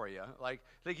crucified for you. Like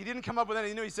he didn't come up with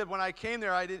anything new. He said, when I came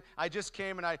there, I just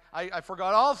came and I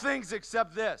forgot all things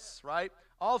except this, right?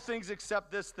 All things except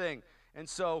this thing. And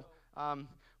so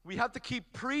we have to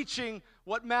keep preaching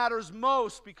what matters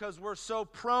most because we're so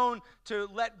prone to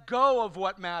let go of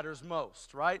what matters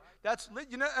most, right?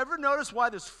 Ever notice why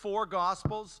there's 4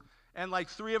 Gospels and like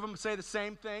 3 of them say the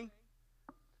same thing?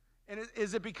 And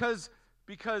is it because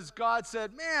God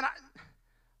said, man,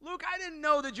 Luke, I didn't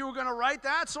know that you were going to write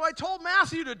that, so I told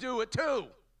Matthew to do it too.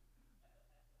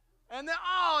 And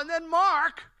then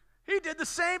Mark, he did the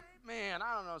same. Man,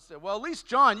 I don't know. Well, at least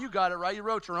John, you got it right. You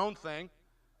wrote your own thing.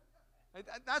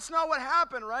 That's not what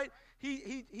happened, right?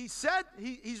 He said,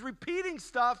 he's repeating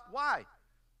stuff. Why?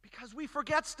 Because we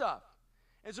forget stuff.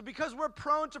 And so because we're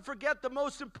prone to forget the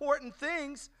most important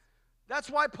things, that's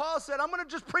why Paul said, I'm going to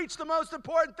just preach the most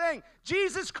important thing,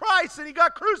 Jesus Christ, and he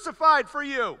got crucified for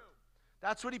you.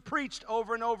 That's what he preached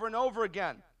over and over and over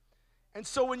again. And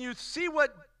so when you see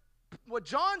what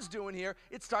John's doing here,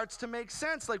 it starts to make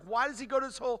sense. Like, why does he go to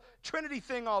this whole Trinity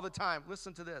thing all the time?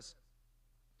 Listen to this.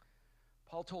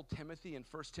 Paul told Timothy in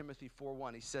 1 Timothy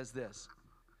 4:1, he says this,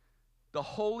 the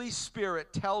Holy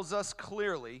Spirit tells us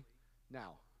clearly,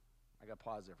 now, I got to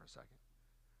pause there for a second.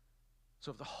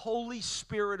 So if the Holy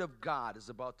Spirit of God is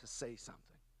about to say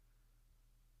something,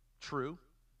 true?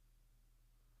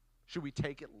 Should we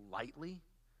take it lightly?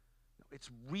 No, it's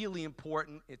really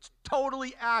important. It's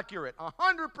totally accurate,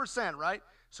 100%, right?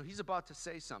 So he's about to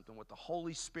say something, what the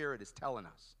Holy Spirit is telling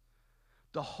us.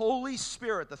 The Holy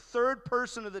Spirit, the third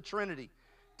person of the Trinity,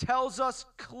 tells us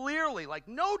clearly, like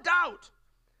no doubt,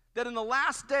 that in the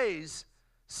last days,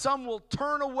 some will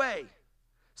turn away,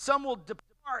 some will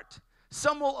depart,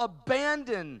 some will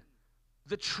abandon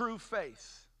the true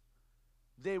faith.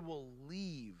 They will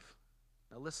leave.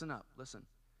 Now listen up, listen.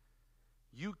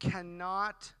 You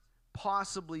cannot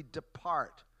possibly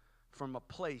depart from a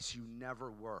place you never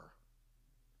were.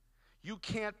 You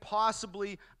can't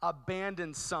possibly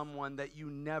abandon someone that you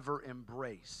never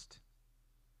embraced.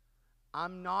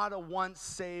 I'm not a once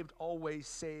saved, always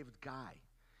saved guy.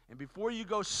 And before you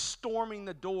go storming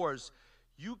the doors,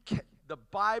 the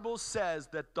Bible says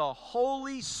that the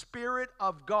Holy Spirit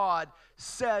of God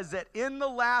says that in the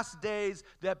last days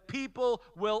that people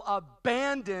will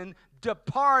abandon,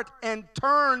 depart, and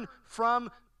turn from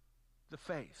the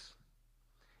faith.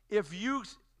 If you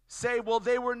say, well,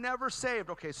 they were never saved.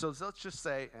 Okay, so let's just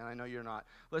say, and I know you're not,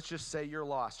 let's just say you're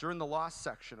lost. You're in the lost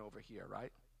section over here,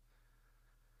 right?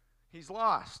 He's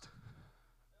lost.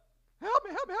 Help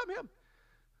me, help me, help me, help me.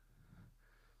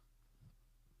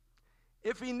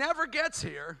 If he never gets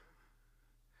here,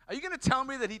 are you going to tell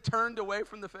me that he turned away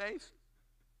from the faith?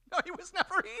 No, he was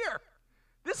never here.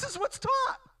 This is what's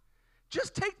taught.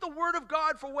 Just take the word of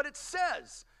God for what it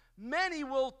says. Many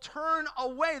will turn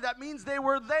away. That means they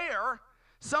were there.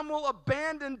 Some will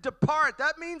abandon, depart.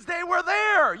 That means they were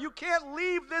there. You can't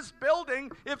leave this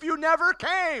building if you never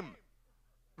came.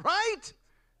 Right?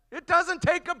 It doesn't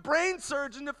take a brain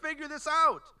surgeon to figure this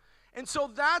out. And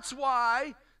so that's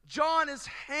why John is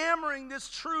hammering this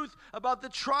truth about the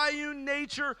triune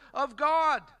nature of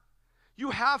God. You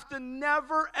have to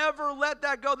never, ever let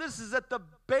that go. This is at the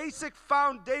basic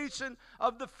foundation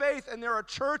of the faith. And there are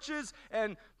churches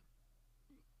and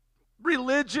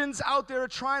religions out there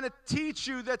trying to teach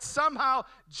you that somehow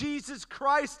Jesus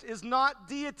Christ is not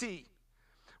deity,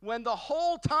 when the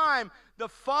whole time the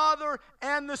Father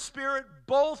and the Spirit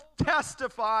both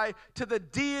testify to the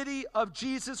deity of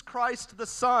Jesus Christ the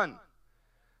Son.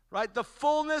 Right? The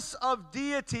fullness of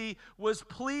deity was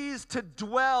pleased to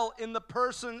dwell in the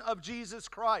person of Jesus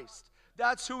Christ.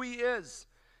 That's who he is.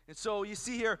 And so you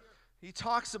see here, he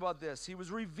talks about this. He was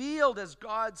revealed as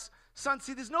God's Son.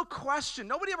 See, there's no question.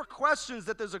 Nobody ever questions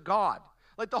that there's a God.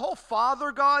 Like the whole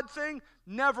Father-God thing,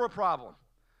 never a problem.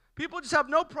 People just have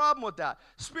no problem with that.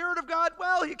 Spirit of God,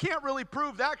 well, you can't really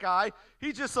prove that guy.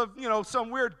 He's just some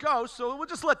weird ghost, so we'll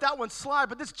just let that one slide.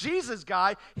 But this Jesus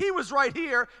guy, he was right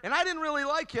here, and I didn't really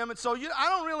like him, and so I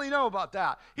don't really know about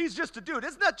that. He's just a dude.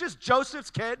 Isn't that just Joseph's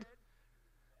kid?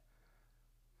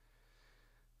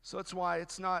 So that's why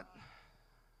it's not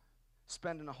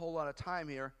spending a whole lot of time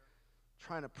here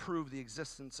trying to prove the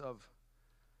existence of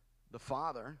the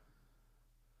Father,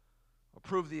 or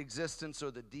prove the existence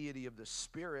or the deity of the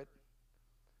Spirit.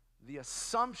 The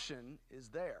assumption is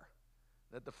there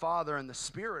that the Father and the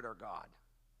Spirit are God.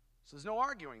 So there's no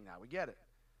arguing that. We get it.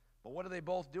 But what are they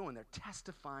both doing? They're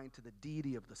testifying to the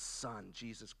deity of the Son,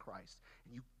 Jesus Christ.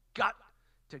 And you got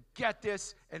to get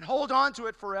this and hold on to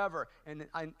it forever. And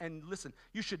listen,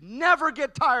 you should never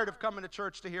get tired of coming to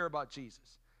church to hear about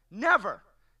Jesus. Never.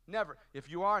 Never.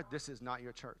 If you are, this is not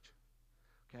your church.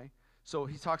 Okay? So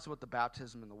he talks about the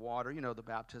baptism in the water. You know, the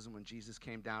baptism when Jesus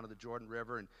came down to the Jordan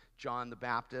River, and John the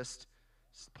Baptist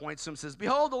points to him and says,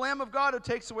 "Behold, the Lamb of God who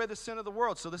takes away the sin of the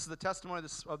world." So this is the testimony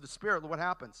of the Spirit. What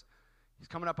happens? He's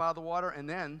coming up out of the water, and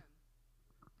then,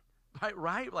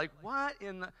 right? Like what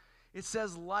it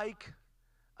says like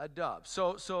a dove.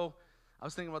 So I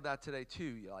was thinking about that today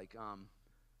too. Like, it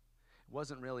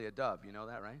wasn't really a dove. You know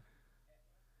that, right?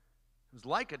 It was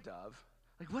like a dove.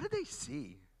 Like, what did they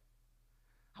see?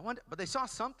 I wonder, but they saw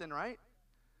something, right?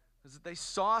 They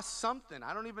saw something.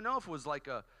 I don't even know if it was like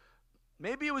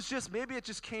maybe it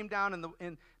just came down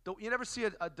you never see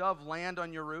a dove land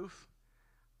on your roof?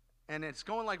 And it's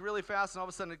going like really fast, and all of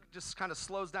a sudden it just kind of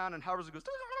slows down and hovers and goes,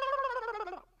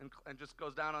 and just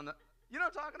goes down on you know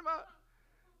what I'm talking about?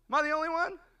 Am I the only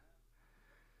one?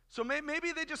 So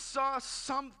maybe they just saw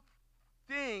something.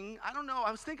 I don't know.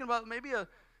 I was thinking about maybe I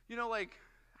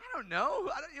don't know.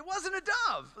 It wasn't a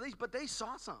dove, but they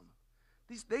saw something.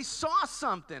 They saw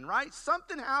something, right?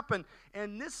 Something happened,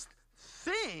 and this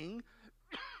thing,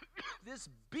 this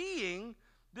being,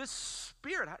 this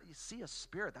spirit. How do you see a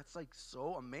spirit? That's like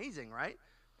so amazing, right?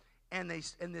 And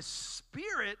this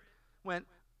spirit went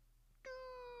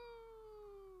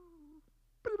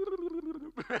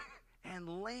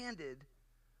and landed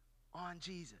on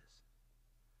Jesus.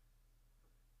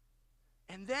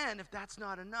 And then, if that's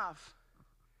not enough,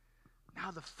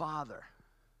 now the Father,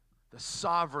 the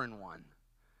sovereign one.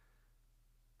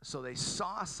 So they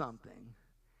saw something,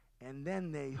 and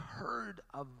then they heard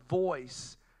a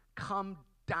voice come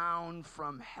down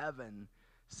from heaven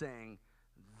saying,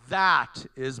 "That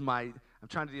is I'm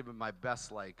trying to give it my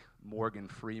best, like Morgan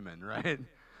Freeman, right?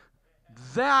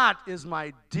 That is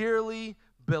my dearly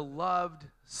beloved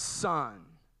Son,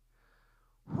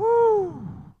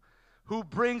 who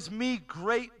brings me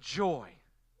great joy."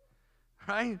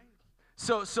 Right?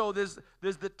 So there's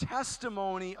the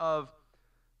testimony of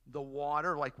the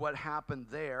water, like what happened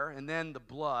there, and then the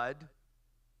blood.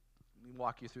 Let me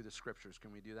walk you through the scriptures.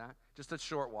 Can we do that? Just a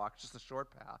short walk, just a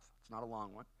short path. It's not a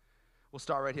long one. We'll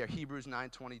start right here, Hebrews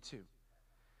 9:22.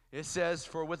 It says,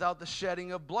 "For without the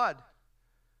shedding of blood,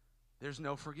 there's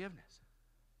no forgiveness."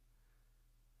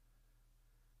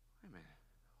 Wait a minute.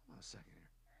 Hold on a second here.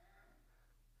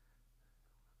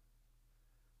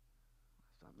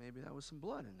 I thought maybe that was some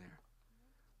blood in there.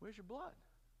 Where's your blood?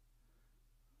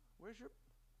 Where's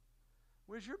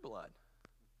your blood?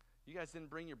 You guys didn't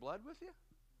bring your blood with you?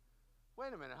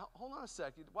 Wait a minute. Hold on a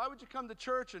second. Why would you come to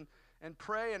church and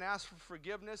pray and ask for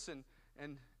forgiveness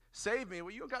and save me?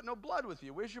 Well, you got no blood with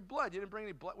you. Where's your blood? You didn't bring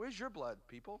any blood. Where's your blood,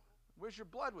 people? Where's your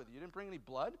blood with you? You didn't bring any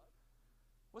blood?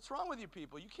 What's wrong with you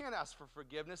people? You can't ask for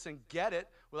forgiveness and get it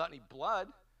without any blood.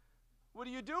 What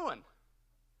are you doing?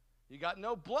 You got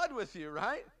no blood with you,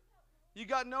 right? You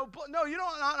got no blood. No, you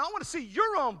don't. I want to see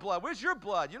your own blood. Where's your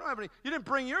blood? You don't have any. You didn't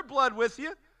bring your blood with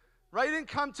you, right? You didn't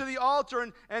come to the altar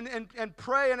and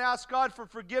pray and ask God for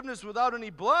forgiveness without any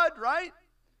blood, right?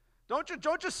 Don't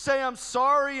just say I'm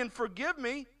sorry and forgive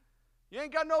me. You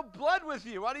ain't got no blood with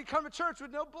you. Why do you come to church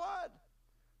with no blood?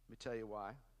 Let me tell you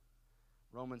why.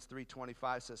 Romans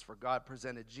 3:25 says, "For God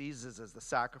presented Jesus as the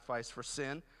sacrifice for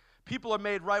sin." People are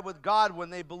made right with God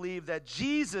when they believe that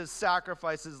Jesus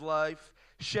sacrificed his life,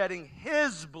 shedding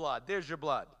his blood. There's your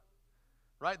blood,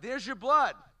 right? There's your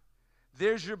blood.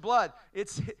 There's your blood.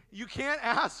 You can't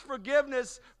ask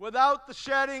forgiveness without the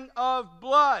shedding of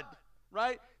blood,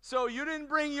 right? So you didn't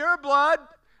bring your blood.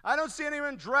 I don't see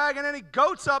anyone dragging any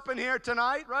goats up in here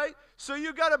tonight, right? So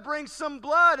you got to bring some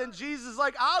blood, and Jesus is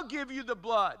like, I'll give you the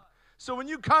blood. So when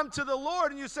you come to the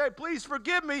Lord and you say, please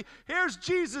forgive me, here's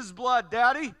Jesus' blood,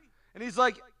 Daddy. And he's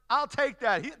like, I'll take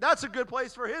that. That's a good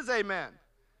place for his amen.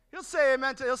 He'll say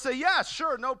amen. He'll say, yeah,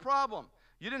 sure, no problem.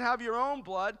 You didn't have your own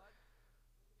blood.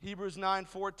 Hebrews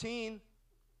 9:14.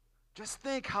 Just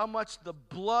think how much the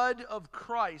blood of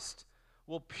Christ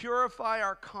will purify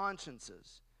our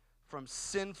consciences from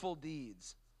sinful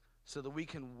deeds so that we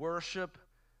can worship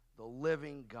the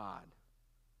living God.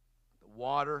 The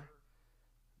water,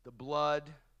 the blood,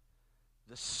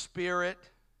 the Spirit,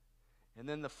 and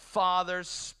then the Father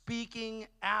speaking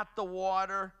at the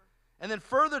water, and then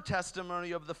further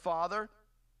testimony of the Father.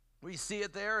 We see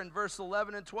it there in verse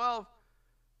 11 and 12.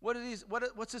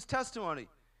 What's his testimony?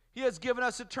 He has given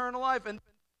us eternal life, and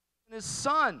his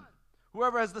Son.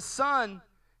 Whoever has the Son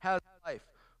has life.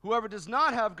 Whoever does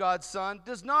not have God's Son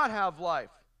does not have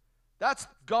life. That's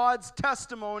God's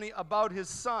testimony about his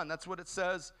Son. That's what it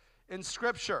says in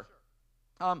Scripture.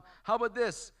 How about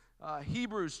this?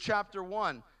 Hebrews chapter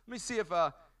 1. Let me see if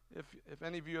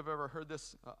any of you have ever heard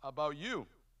this about you.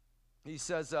 He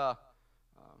says,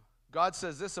 God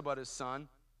says this about his Son.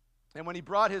 And when he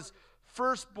brought his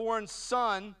firstborn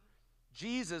Son,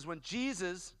 Jesus,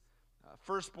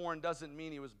 firstborn doesn't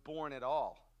mean he was born at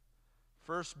all.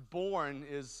 Firstborn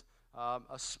is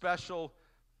a special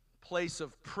place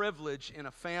of privilege in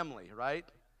a family, right?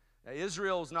 Now,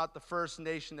 Israel is not the first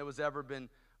nation that was ever been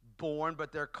born,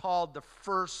 but they're called the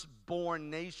firstborn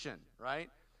nation, right?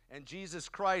 And Jesus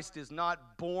Christ is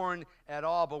not born at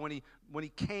all, but when he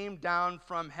came down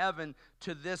from heaven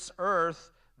to this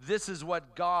earth, this is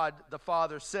what God the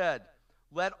Father said.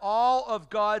 Let all of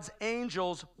God's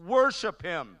angels worship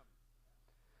him.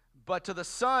 But to the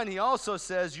Son, he also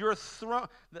says, your throne,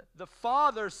 the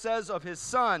Father says of his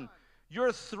Son,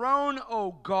 your throne,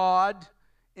 O God,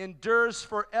 endures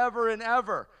forever and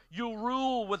ever. You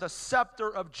rule with a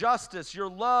scepter of justice. You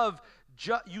love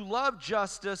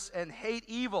justice and hate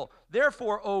evil.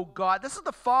 Therefore, O God, this is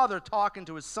the Father talking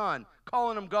to his Son,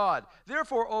 calling him God.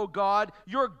 Therefore, O God,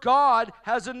 your God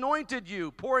has anointed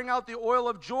you, pouring out the oil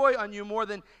of joy on you more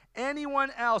than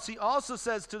anyone else. He also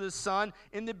says to the Son,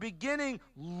 in the beginning,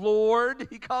 Lord.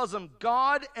 He calls him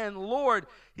God and Lord.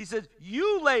 He says,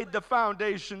 you laid the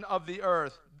foundation of the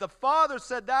earth. The Father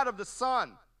said that of the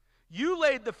Son. You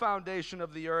laid the foundation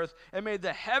of the earth and made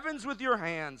the heavens with your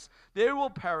hands. They will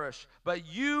perish, but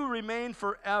you remain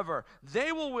forever.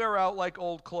 They will wear out like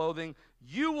old clothing.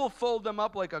 You will fold them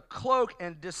up like a cloak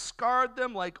and discard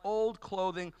them like old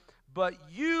clothing. But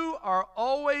you are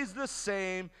always the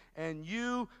same, and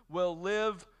you will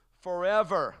live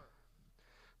forever.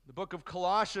 The book of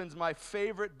Colossians, my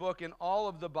favorite book in all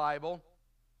of the Bible.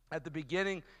 At the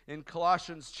beginning in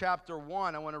Colossians chapter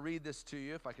 1, I want to read this to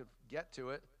you if I could get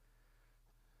to it.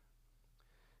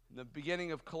 In the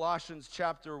beginning of Colossians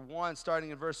chapter 1, starting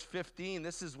in verse 15,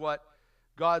 this is what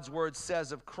God's word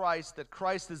says of Christ, that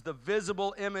Christ is the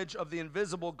visible image of the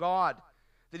invisible God,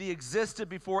 that he existed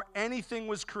before anything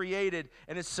was created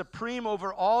and is supreme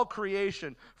over all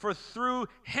creation. For through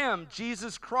him,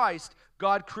 Jesus Christ,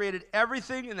 God created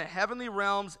everything in the heavenly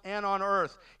realms and on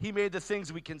earth. He made the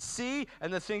things we can see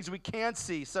and the things we can't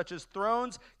see, such as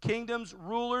thrones, kingdoms,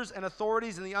 rulers, and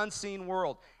authorities in the unseen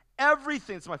world.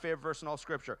 Everything, it's my favorite verse in all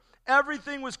Scripture.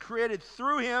 Everything was created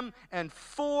through him and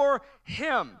for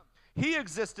him. He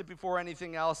existed before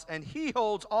anything else, and he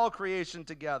holds all creation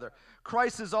together.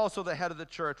 Christ is also the head of the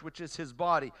church, which is his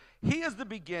body. He is the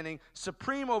beginning,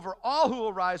 supreme over all who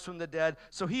will rise from the dead,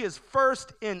 so he is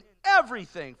first in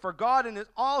everything. For God in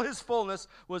all his fullness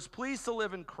was pleased to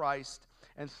live in Christ,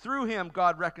 and through him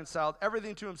God reconciled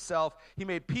everything to himself. He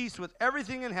made peace with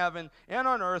everything in heaven and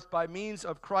on earth by means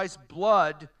of Christ's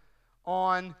blood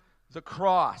on the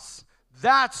cross.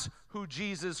 That's who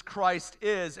Jesus Christ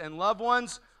is. And loved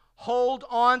ones, hold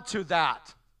on to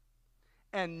that.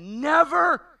 And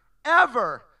never,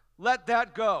 ever let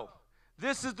that go.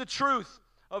 This is the truth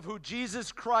of who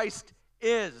Jesus Christ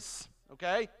is.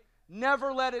 Okay?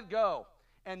 Never let it go.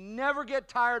 And never get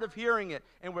tired of hearing it.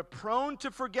 And we're prone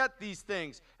to forget these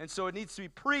things. And so it needs to be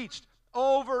preached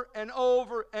over and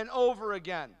over and over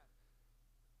again.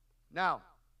 Now,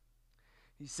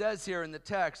 he says here in the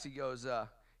text, he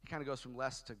kind of goes from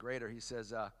less to greater. He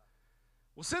says,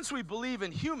 well, since we believe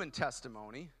in human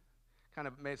testimony, kind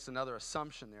of makes another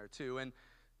assumption there too. And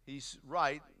he's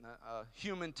right.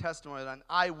 Human testimony, an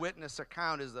eyewitness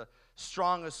account is the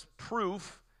strongest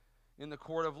proof in the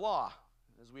court of law.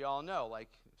 As we all know, like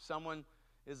if someone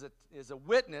is a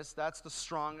witness, that's the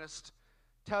strongest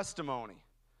testimony.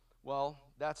 Well,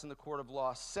 that's in the court of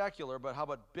law secular, but how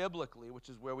about biblically, which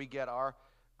is where we get our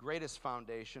greatest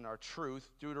foundation, our truth?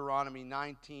 Deuteronomy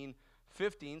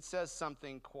 19:15 says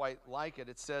something quite like it.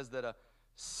 It says that a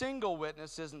single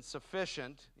witness isn't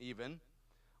sufficient even.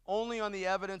 Only on the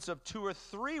evidence of 2 or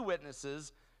 3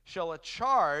 witnesses shall a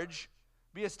charge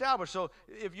be established. So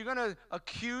if you're going to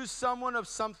accuse someone of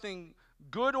something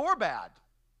good or bad,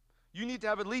 you need to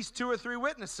have at least 2 or 3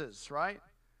 witnesses, right?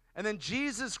 And then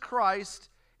Jesus Christ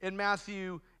in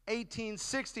Matthew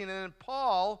 18:16, and then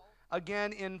Paul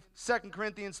again in 2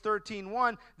 Corinthians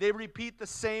 13:1, they repeat the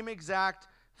same exact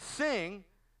thing.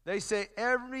 They say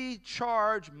every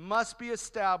charge must be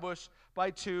established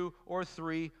by 2 or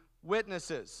 3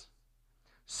 witnesses.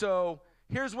 So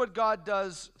here's what God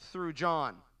does through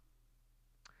John.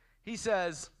 He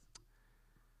says,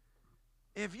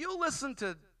 if you listen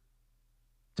to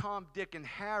Tom, Dick, and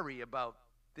Harry about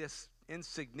this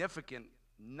insignificant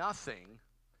nothing,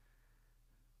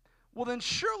 well, then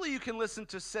surely you can listen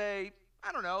to, say,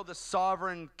 I don't know, the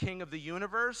sovereign king of the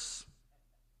universe,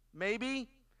 maybe.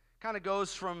 Kind of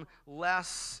goes from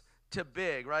less to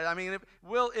big, right? I mean,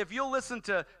 if you'll listen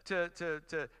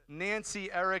to Nancy,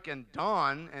 Eric, and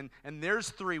Dawn, and there's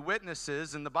 3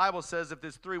 witnesses, and the Bible says if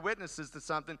there's 3 witnesses to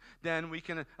something, then we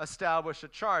can establish a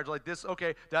charge like this.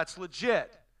 Okay, that's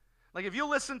legit. Like if you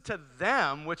listen to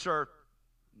them, which are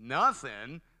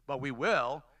nothing, but we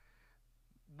will,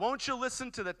 won't you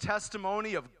listen to the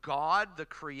testimony of God, the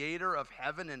creator of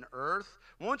heaven and earth?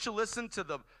 Won't you listen to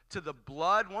the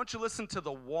blood? Won't you listen to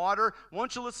the water?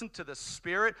 Won't you listen to the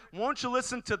Spirit? Won't you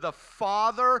listen to the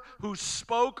Father who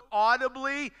spoke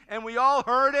audibly and we all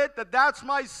heard it, that that's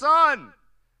my son?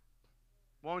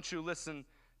 Won't you listen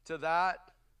to that?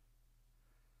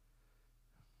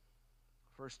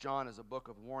 1 John is a book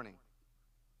of warning.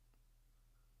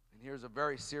 And here's a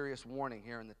very serious warning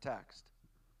here in the text.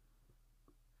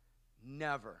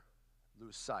 Never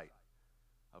lose sight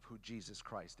of who Jesus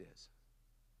Christ is.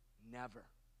 Never.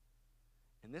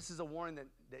 And this is a warning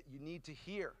that you need to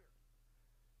hear.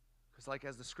 Because like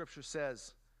as the scripture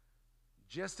says,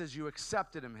 just as you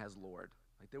accepted him as Lord.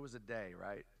 Like there was a day,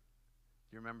 right?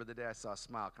 Do you remember the day? I saw a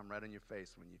smile come right on your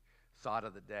face when you thought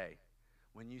of the day.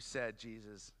 When you said,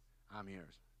 Jesus, I'm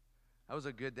yours. That was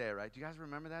a good day, right? Do you guys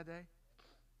remember that day?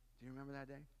 Do you remember that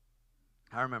day?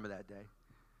 I remember that day.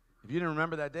 If you didn't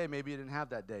remember that day, maybe you didn't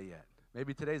have that day yet.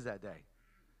 Maybe today's that day.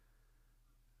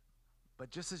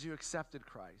 But just as you accepted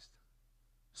Christ,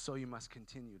 so you must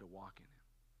continue to walk in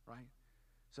him, right?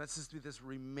 So that's just this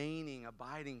remaining,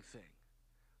 abiding thing.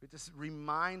 We just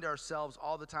remind ourselves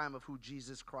all the time of who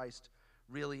Jesus Christ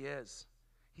really is.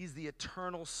 He's the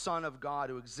eternal Son of God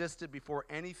who existed before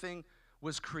anything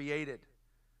was created.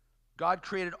 God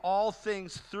created all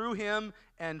things through him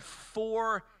and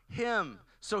for him.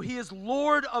 So he is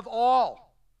Lord of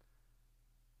all.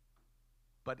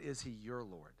 But is he your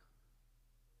Lord?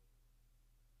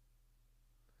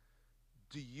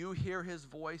 Do you hear his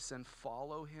voice and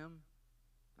follow him?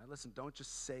 Now listen, don't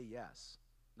just say yes.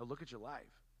 No, look at your life.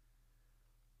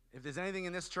 If there's anything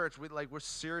in this church, we're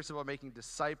serious about making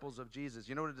disciples of Jesus.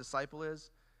 You know what a disciple is?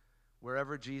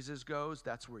 Wherever Jesus goes,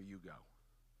 that's where you go.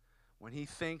 When he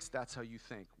thinks, that's how you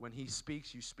think. When he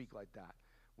speaks, you speak like that.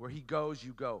 Where he goes,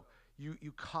 you go.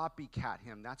 You copycat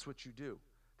him. That's what you do.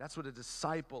 That's what a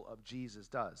disciple of Jesus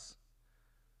does.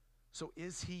 So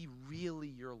is he really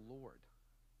your Lord?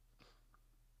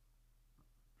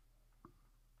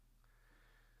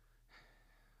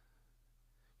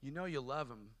 You know you love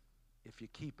him if you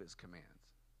keep his commands.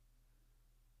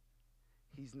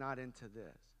 He's not into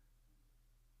this.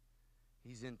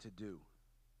 He's into do.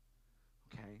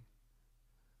 Okay?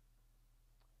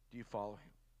 Do you follow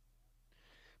him?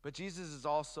 But Jesus is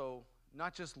also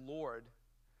not just Lord,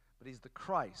 but he's the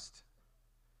Christ.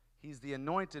 He's the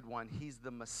anointed one. He's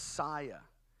the Messiah.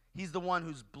 He's the one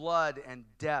whose blood and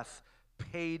death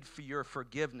paid for your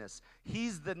forgiveness.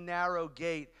 He's the narrow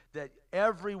gate that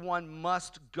everyone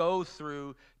must go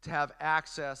through to have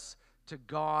access to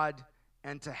God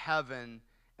and to heaven.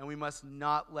 And we must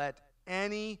not let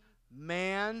any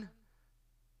man,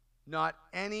 not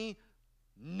any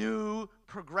new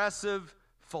progressive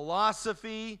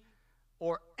philosophy,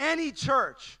 or any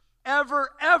church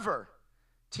ever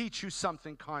teach you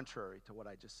something contrary to what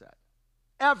I just said.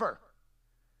 Ever.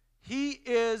 He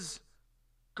is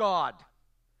God.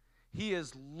 He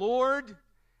is Lord,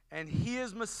 and he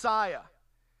is Messiah.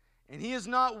 And he is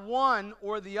not one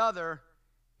or the other.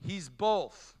 He's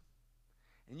both.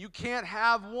 And you can't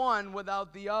have one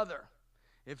without the other.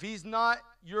 If he's not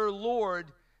your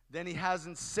Lord, then he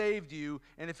hasn't saved you.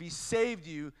 And if he saved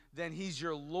you, then he's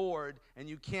your Lord. And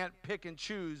you can't pick and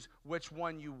choose which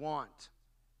one you want.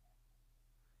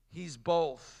 He's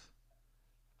both.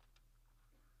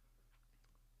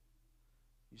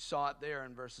 You saw it there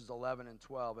in verses 11 and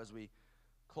 12 as we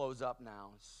close up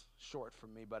now. It's short for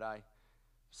me, but I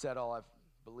said all I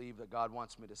believe that God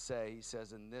wants me to say. He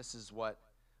says, and this is what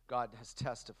God has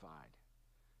testified.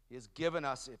 He has given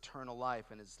us eternal life,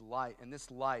 and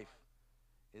this life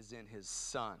is in his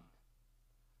Son.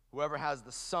 Whoever has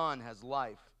the Son has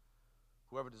life.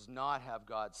 Whoever does not have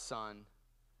God's Son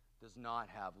does not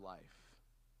have life.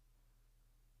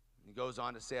 And he goes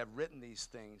on to say, I've written these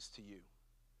things to you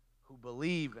who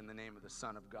believe in the name of the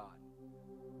Son of God.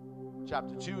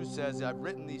 Chapter 2 says, I've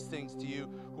written these things to you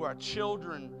who are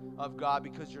children of God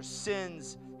because your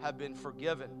sins have been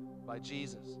forgiven by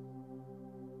Jesus.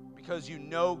 Because you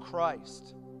know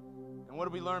Christ. And what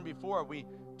did we learn before?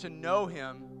 To know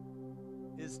him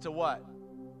is to what?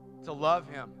 To love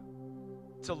him.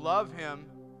 To love him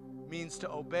means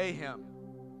to obey him.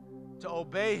 To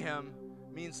obey him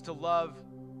means to love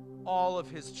all of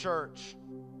his church.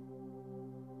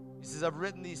 He says, I've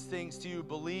written these things to you,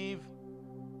 believe,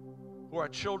 who are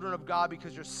children of God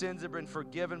because your sins have been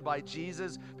forgiven by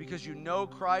Jesus, because you know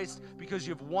Christ, because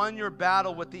you've won your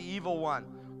battle with the evil one.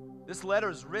 This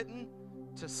letter is written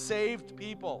to saved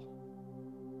people.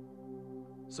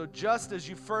 So just as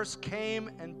you first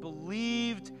came and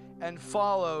believed and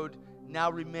followed, now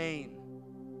remain.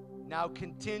 Now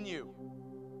continue.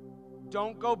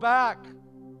 Don't go back.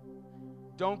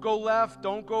 Don't go left.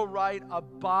 Don't go right.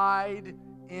 Abide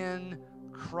in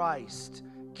Christ.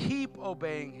 Keep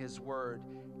obeying his word.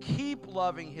 Keep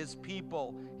loving his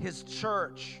people, his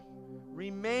church.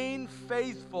 Remain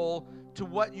faithful to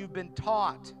what you've been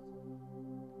taught.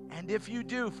 And if you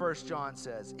do, 1 John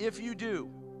says, if you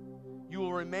do, you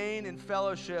will remain in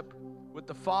fellowship with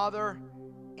the Father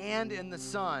and in the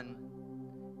Son.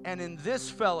 And in this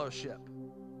fellowship,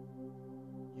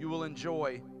 you will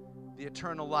enjoy the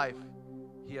eternal life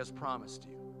he has promised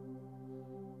you.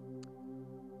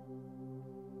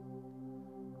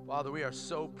 Father, we are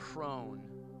so prone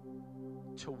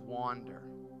to wander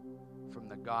from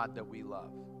the God that we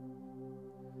love.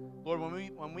 Lord,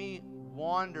 when we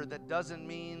wander, that doesn't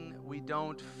mean we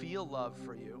don't feel love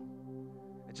for you.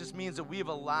 It just means that we have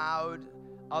allowed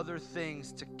other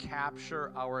things to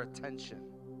capture our attention,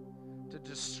 to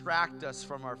distract us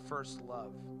from our first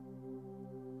love.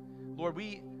 Lord,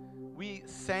 we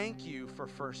thank you for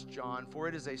 1 John, for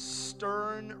it is a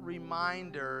stern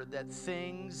reminder that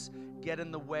things get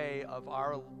in the way of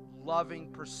our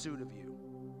loving pursuit of you.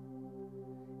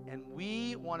 And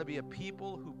we want to be a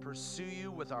people who pursue you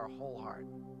with our whole heart,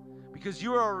 because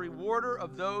you are a rewarder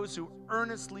of those who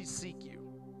earnestly seek you.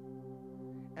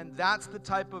 And that's the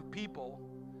type of people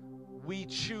we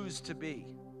choose to be.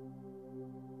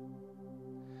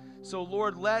 So,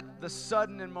 Lord, let the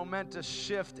sudden and momentous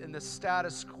shift in the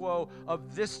status quo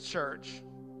of this church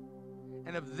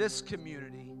and of this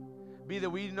community be that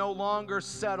we no longer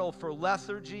settle for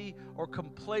lethargy or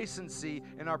complacency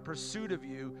in our pursuit of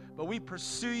you, but we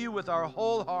pursue you with our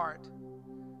whole heart,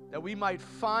 that we might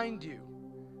find you,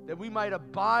 that we might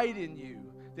abide in you,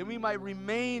 that we might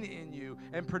remain in you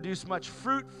and produce much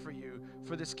fruit for you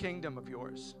for this kingdom of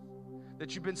yours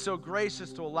that you've been so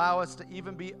gracious to allow us to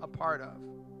even be a part of.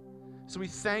 So we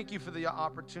thank you for the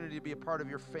opportunity to be a part of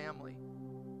your family.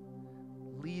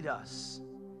 Lead us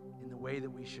in the way that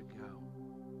we should go.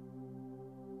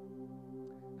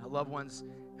 Now, loved ones,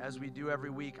 as we do every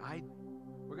week,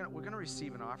 we're gonna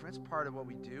receive an offering. It's part of what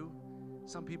we do.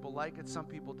 Some people like it, some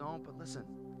people don't. But listen,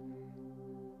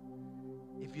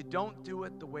 if you don't do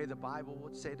it the way the Bible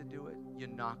would say to do it, you're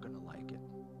not going to like it.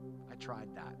 I tried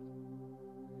that.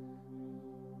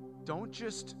 Don't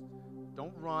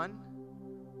run.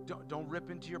 Don't rip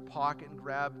into your pocket and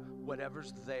grab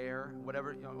whatever's there.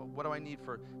 Whatever, what do I need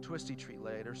for twisty treat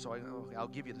later? So I'll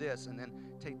give you this and then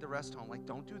take the rest home. Like,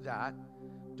 don't do that.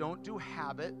 Don't do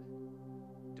habit.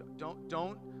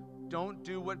 Don't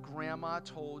do what grandma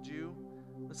told you.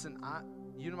 Listen,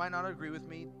 you might not agree with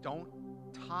me. Don't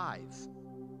tithe.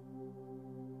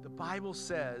 The Bible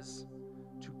says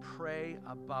to pray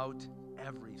about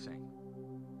everything.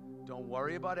 Don't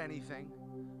worry about anything,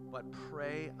 but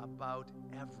pray about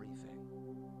everything,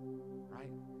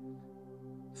 right?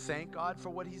 Thank God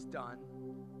for what he's done.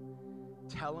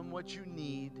 Tell him what you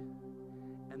need,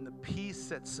 and the peace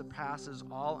that surpasses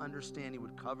all understanding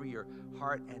would cover your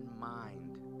heart and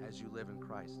mind as you live in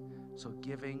Christ. So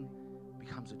giving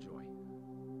becomes a joy,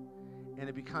 and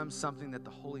it becomes something that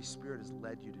the Holy Spirit has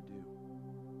led you to do.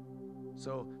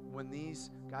 So when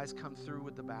these guys come through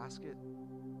with the basket,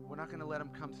 we're not going to let them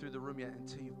come through the room yet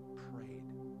until you've prayed.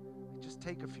 Just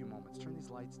take a few moments. Turn these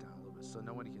lights down a little bit so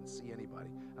nobody can see anybody.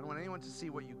 I don't want anyone to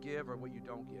see what you give or what you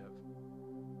don't give.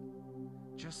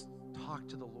 Just talk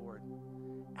to the Lord.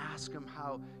 Ask him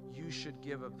how you should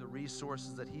give of the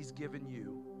resources that he's given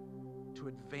you to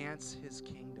advance his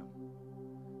kingdom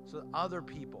so that other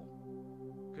people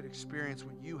could experience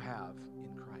what you have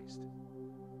in Christ.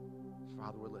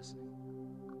 Father, we're listening.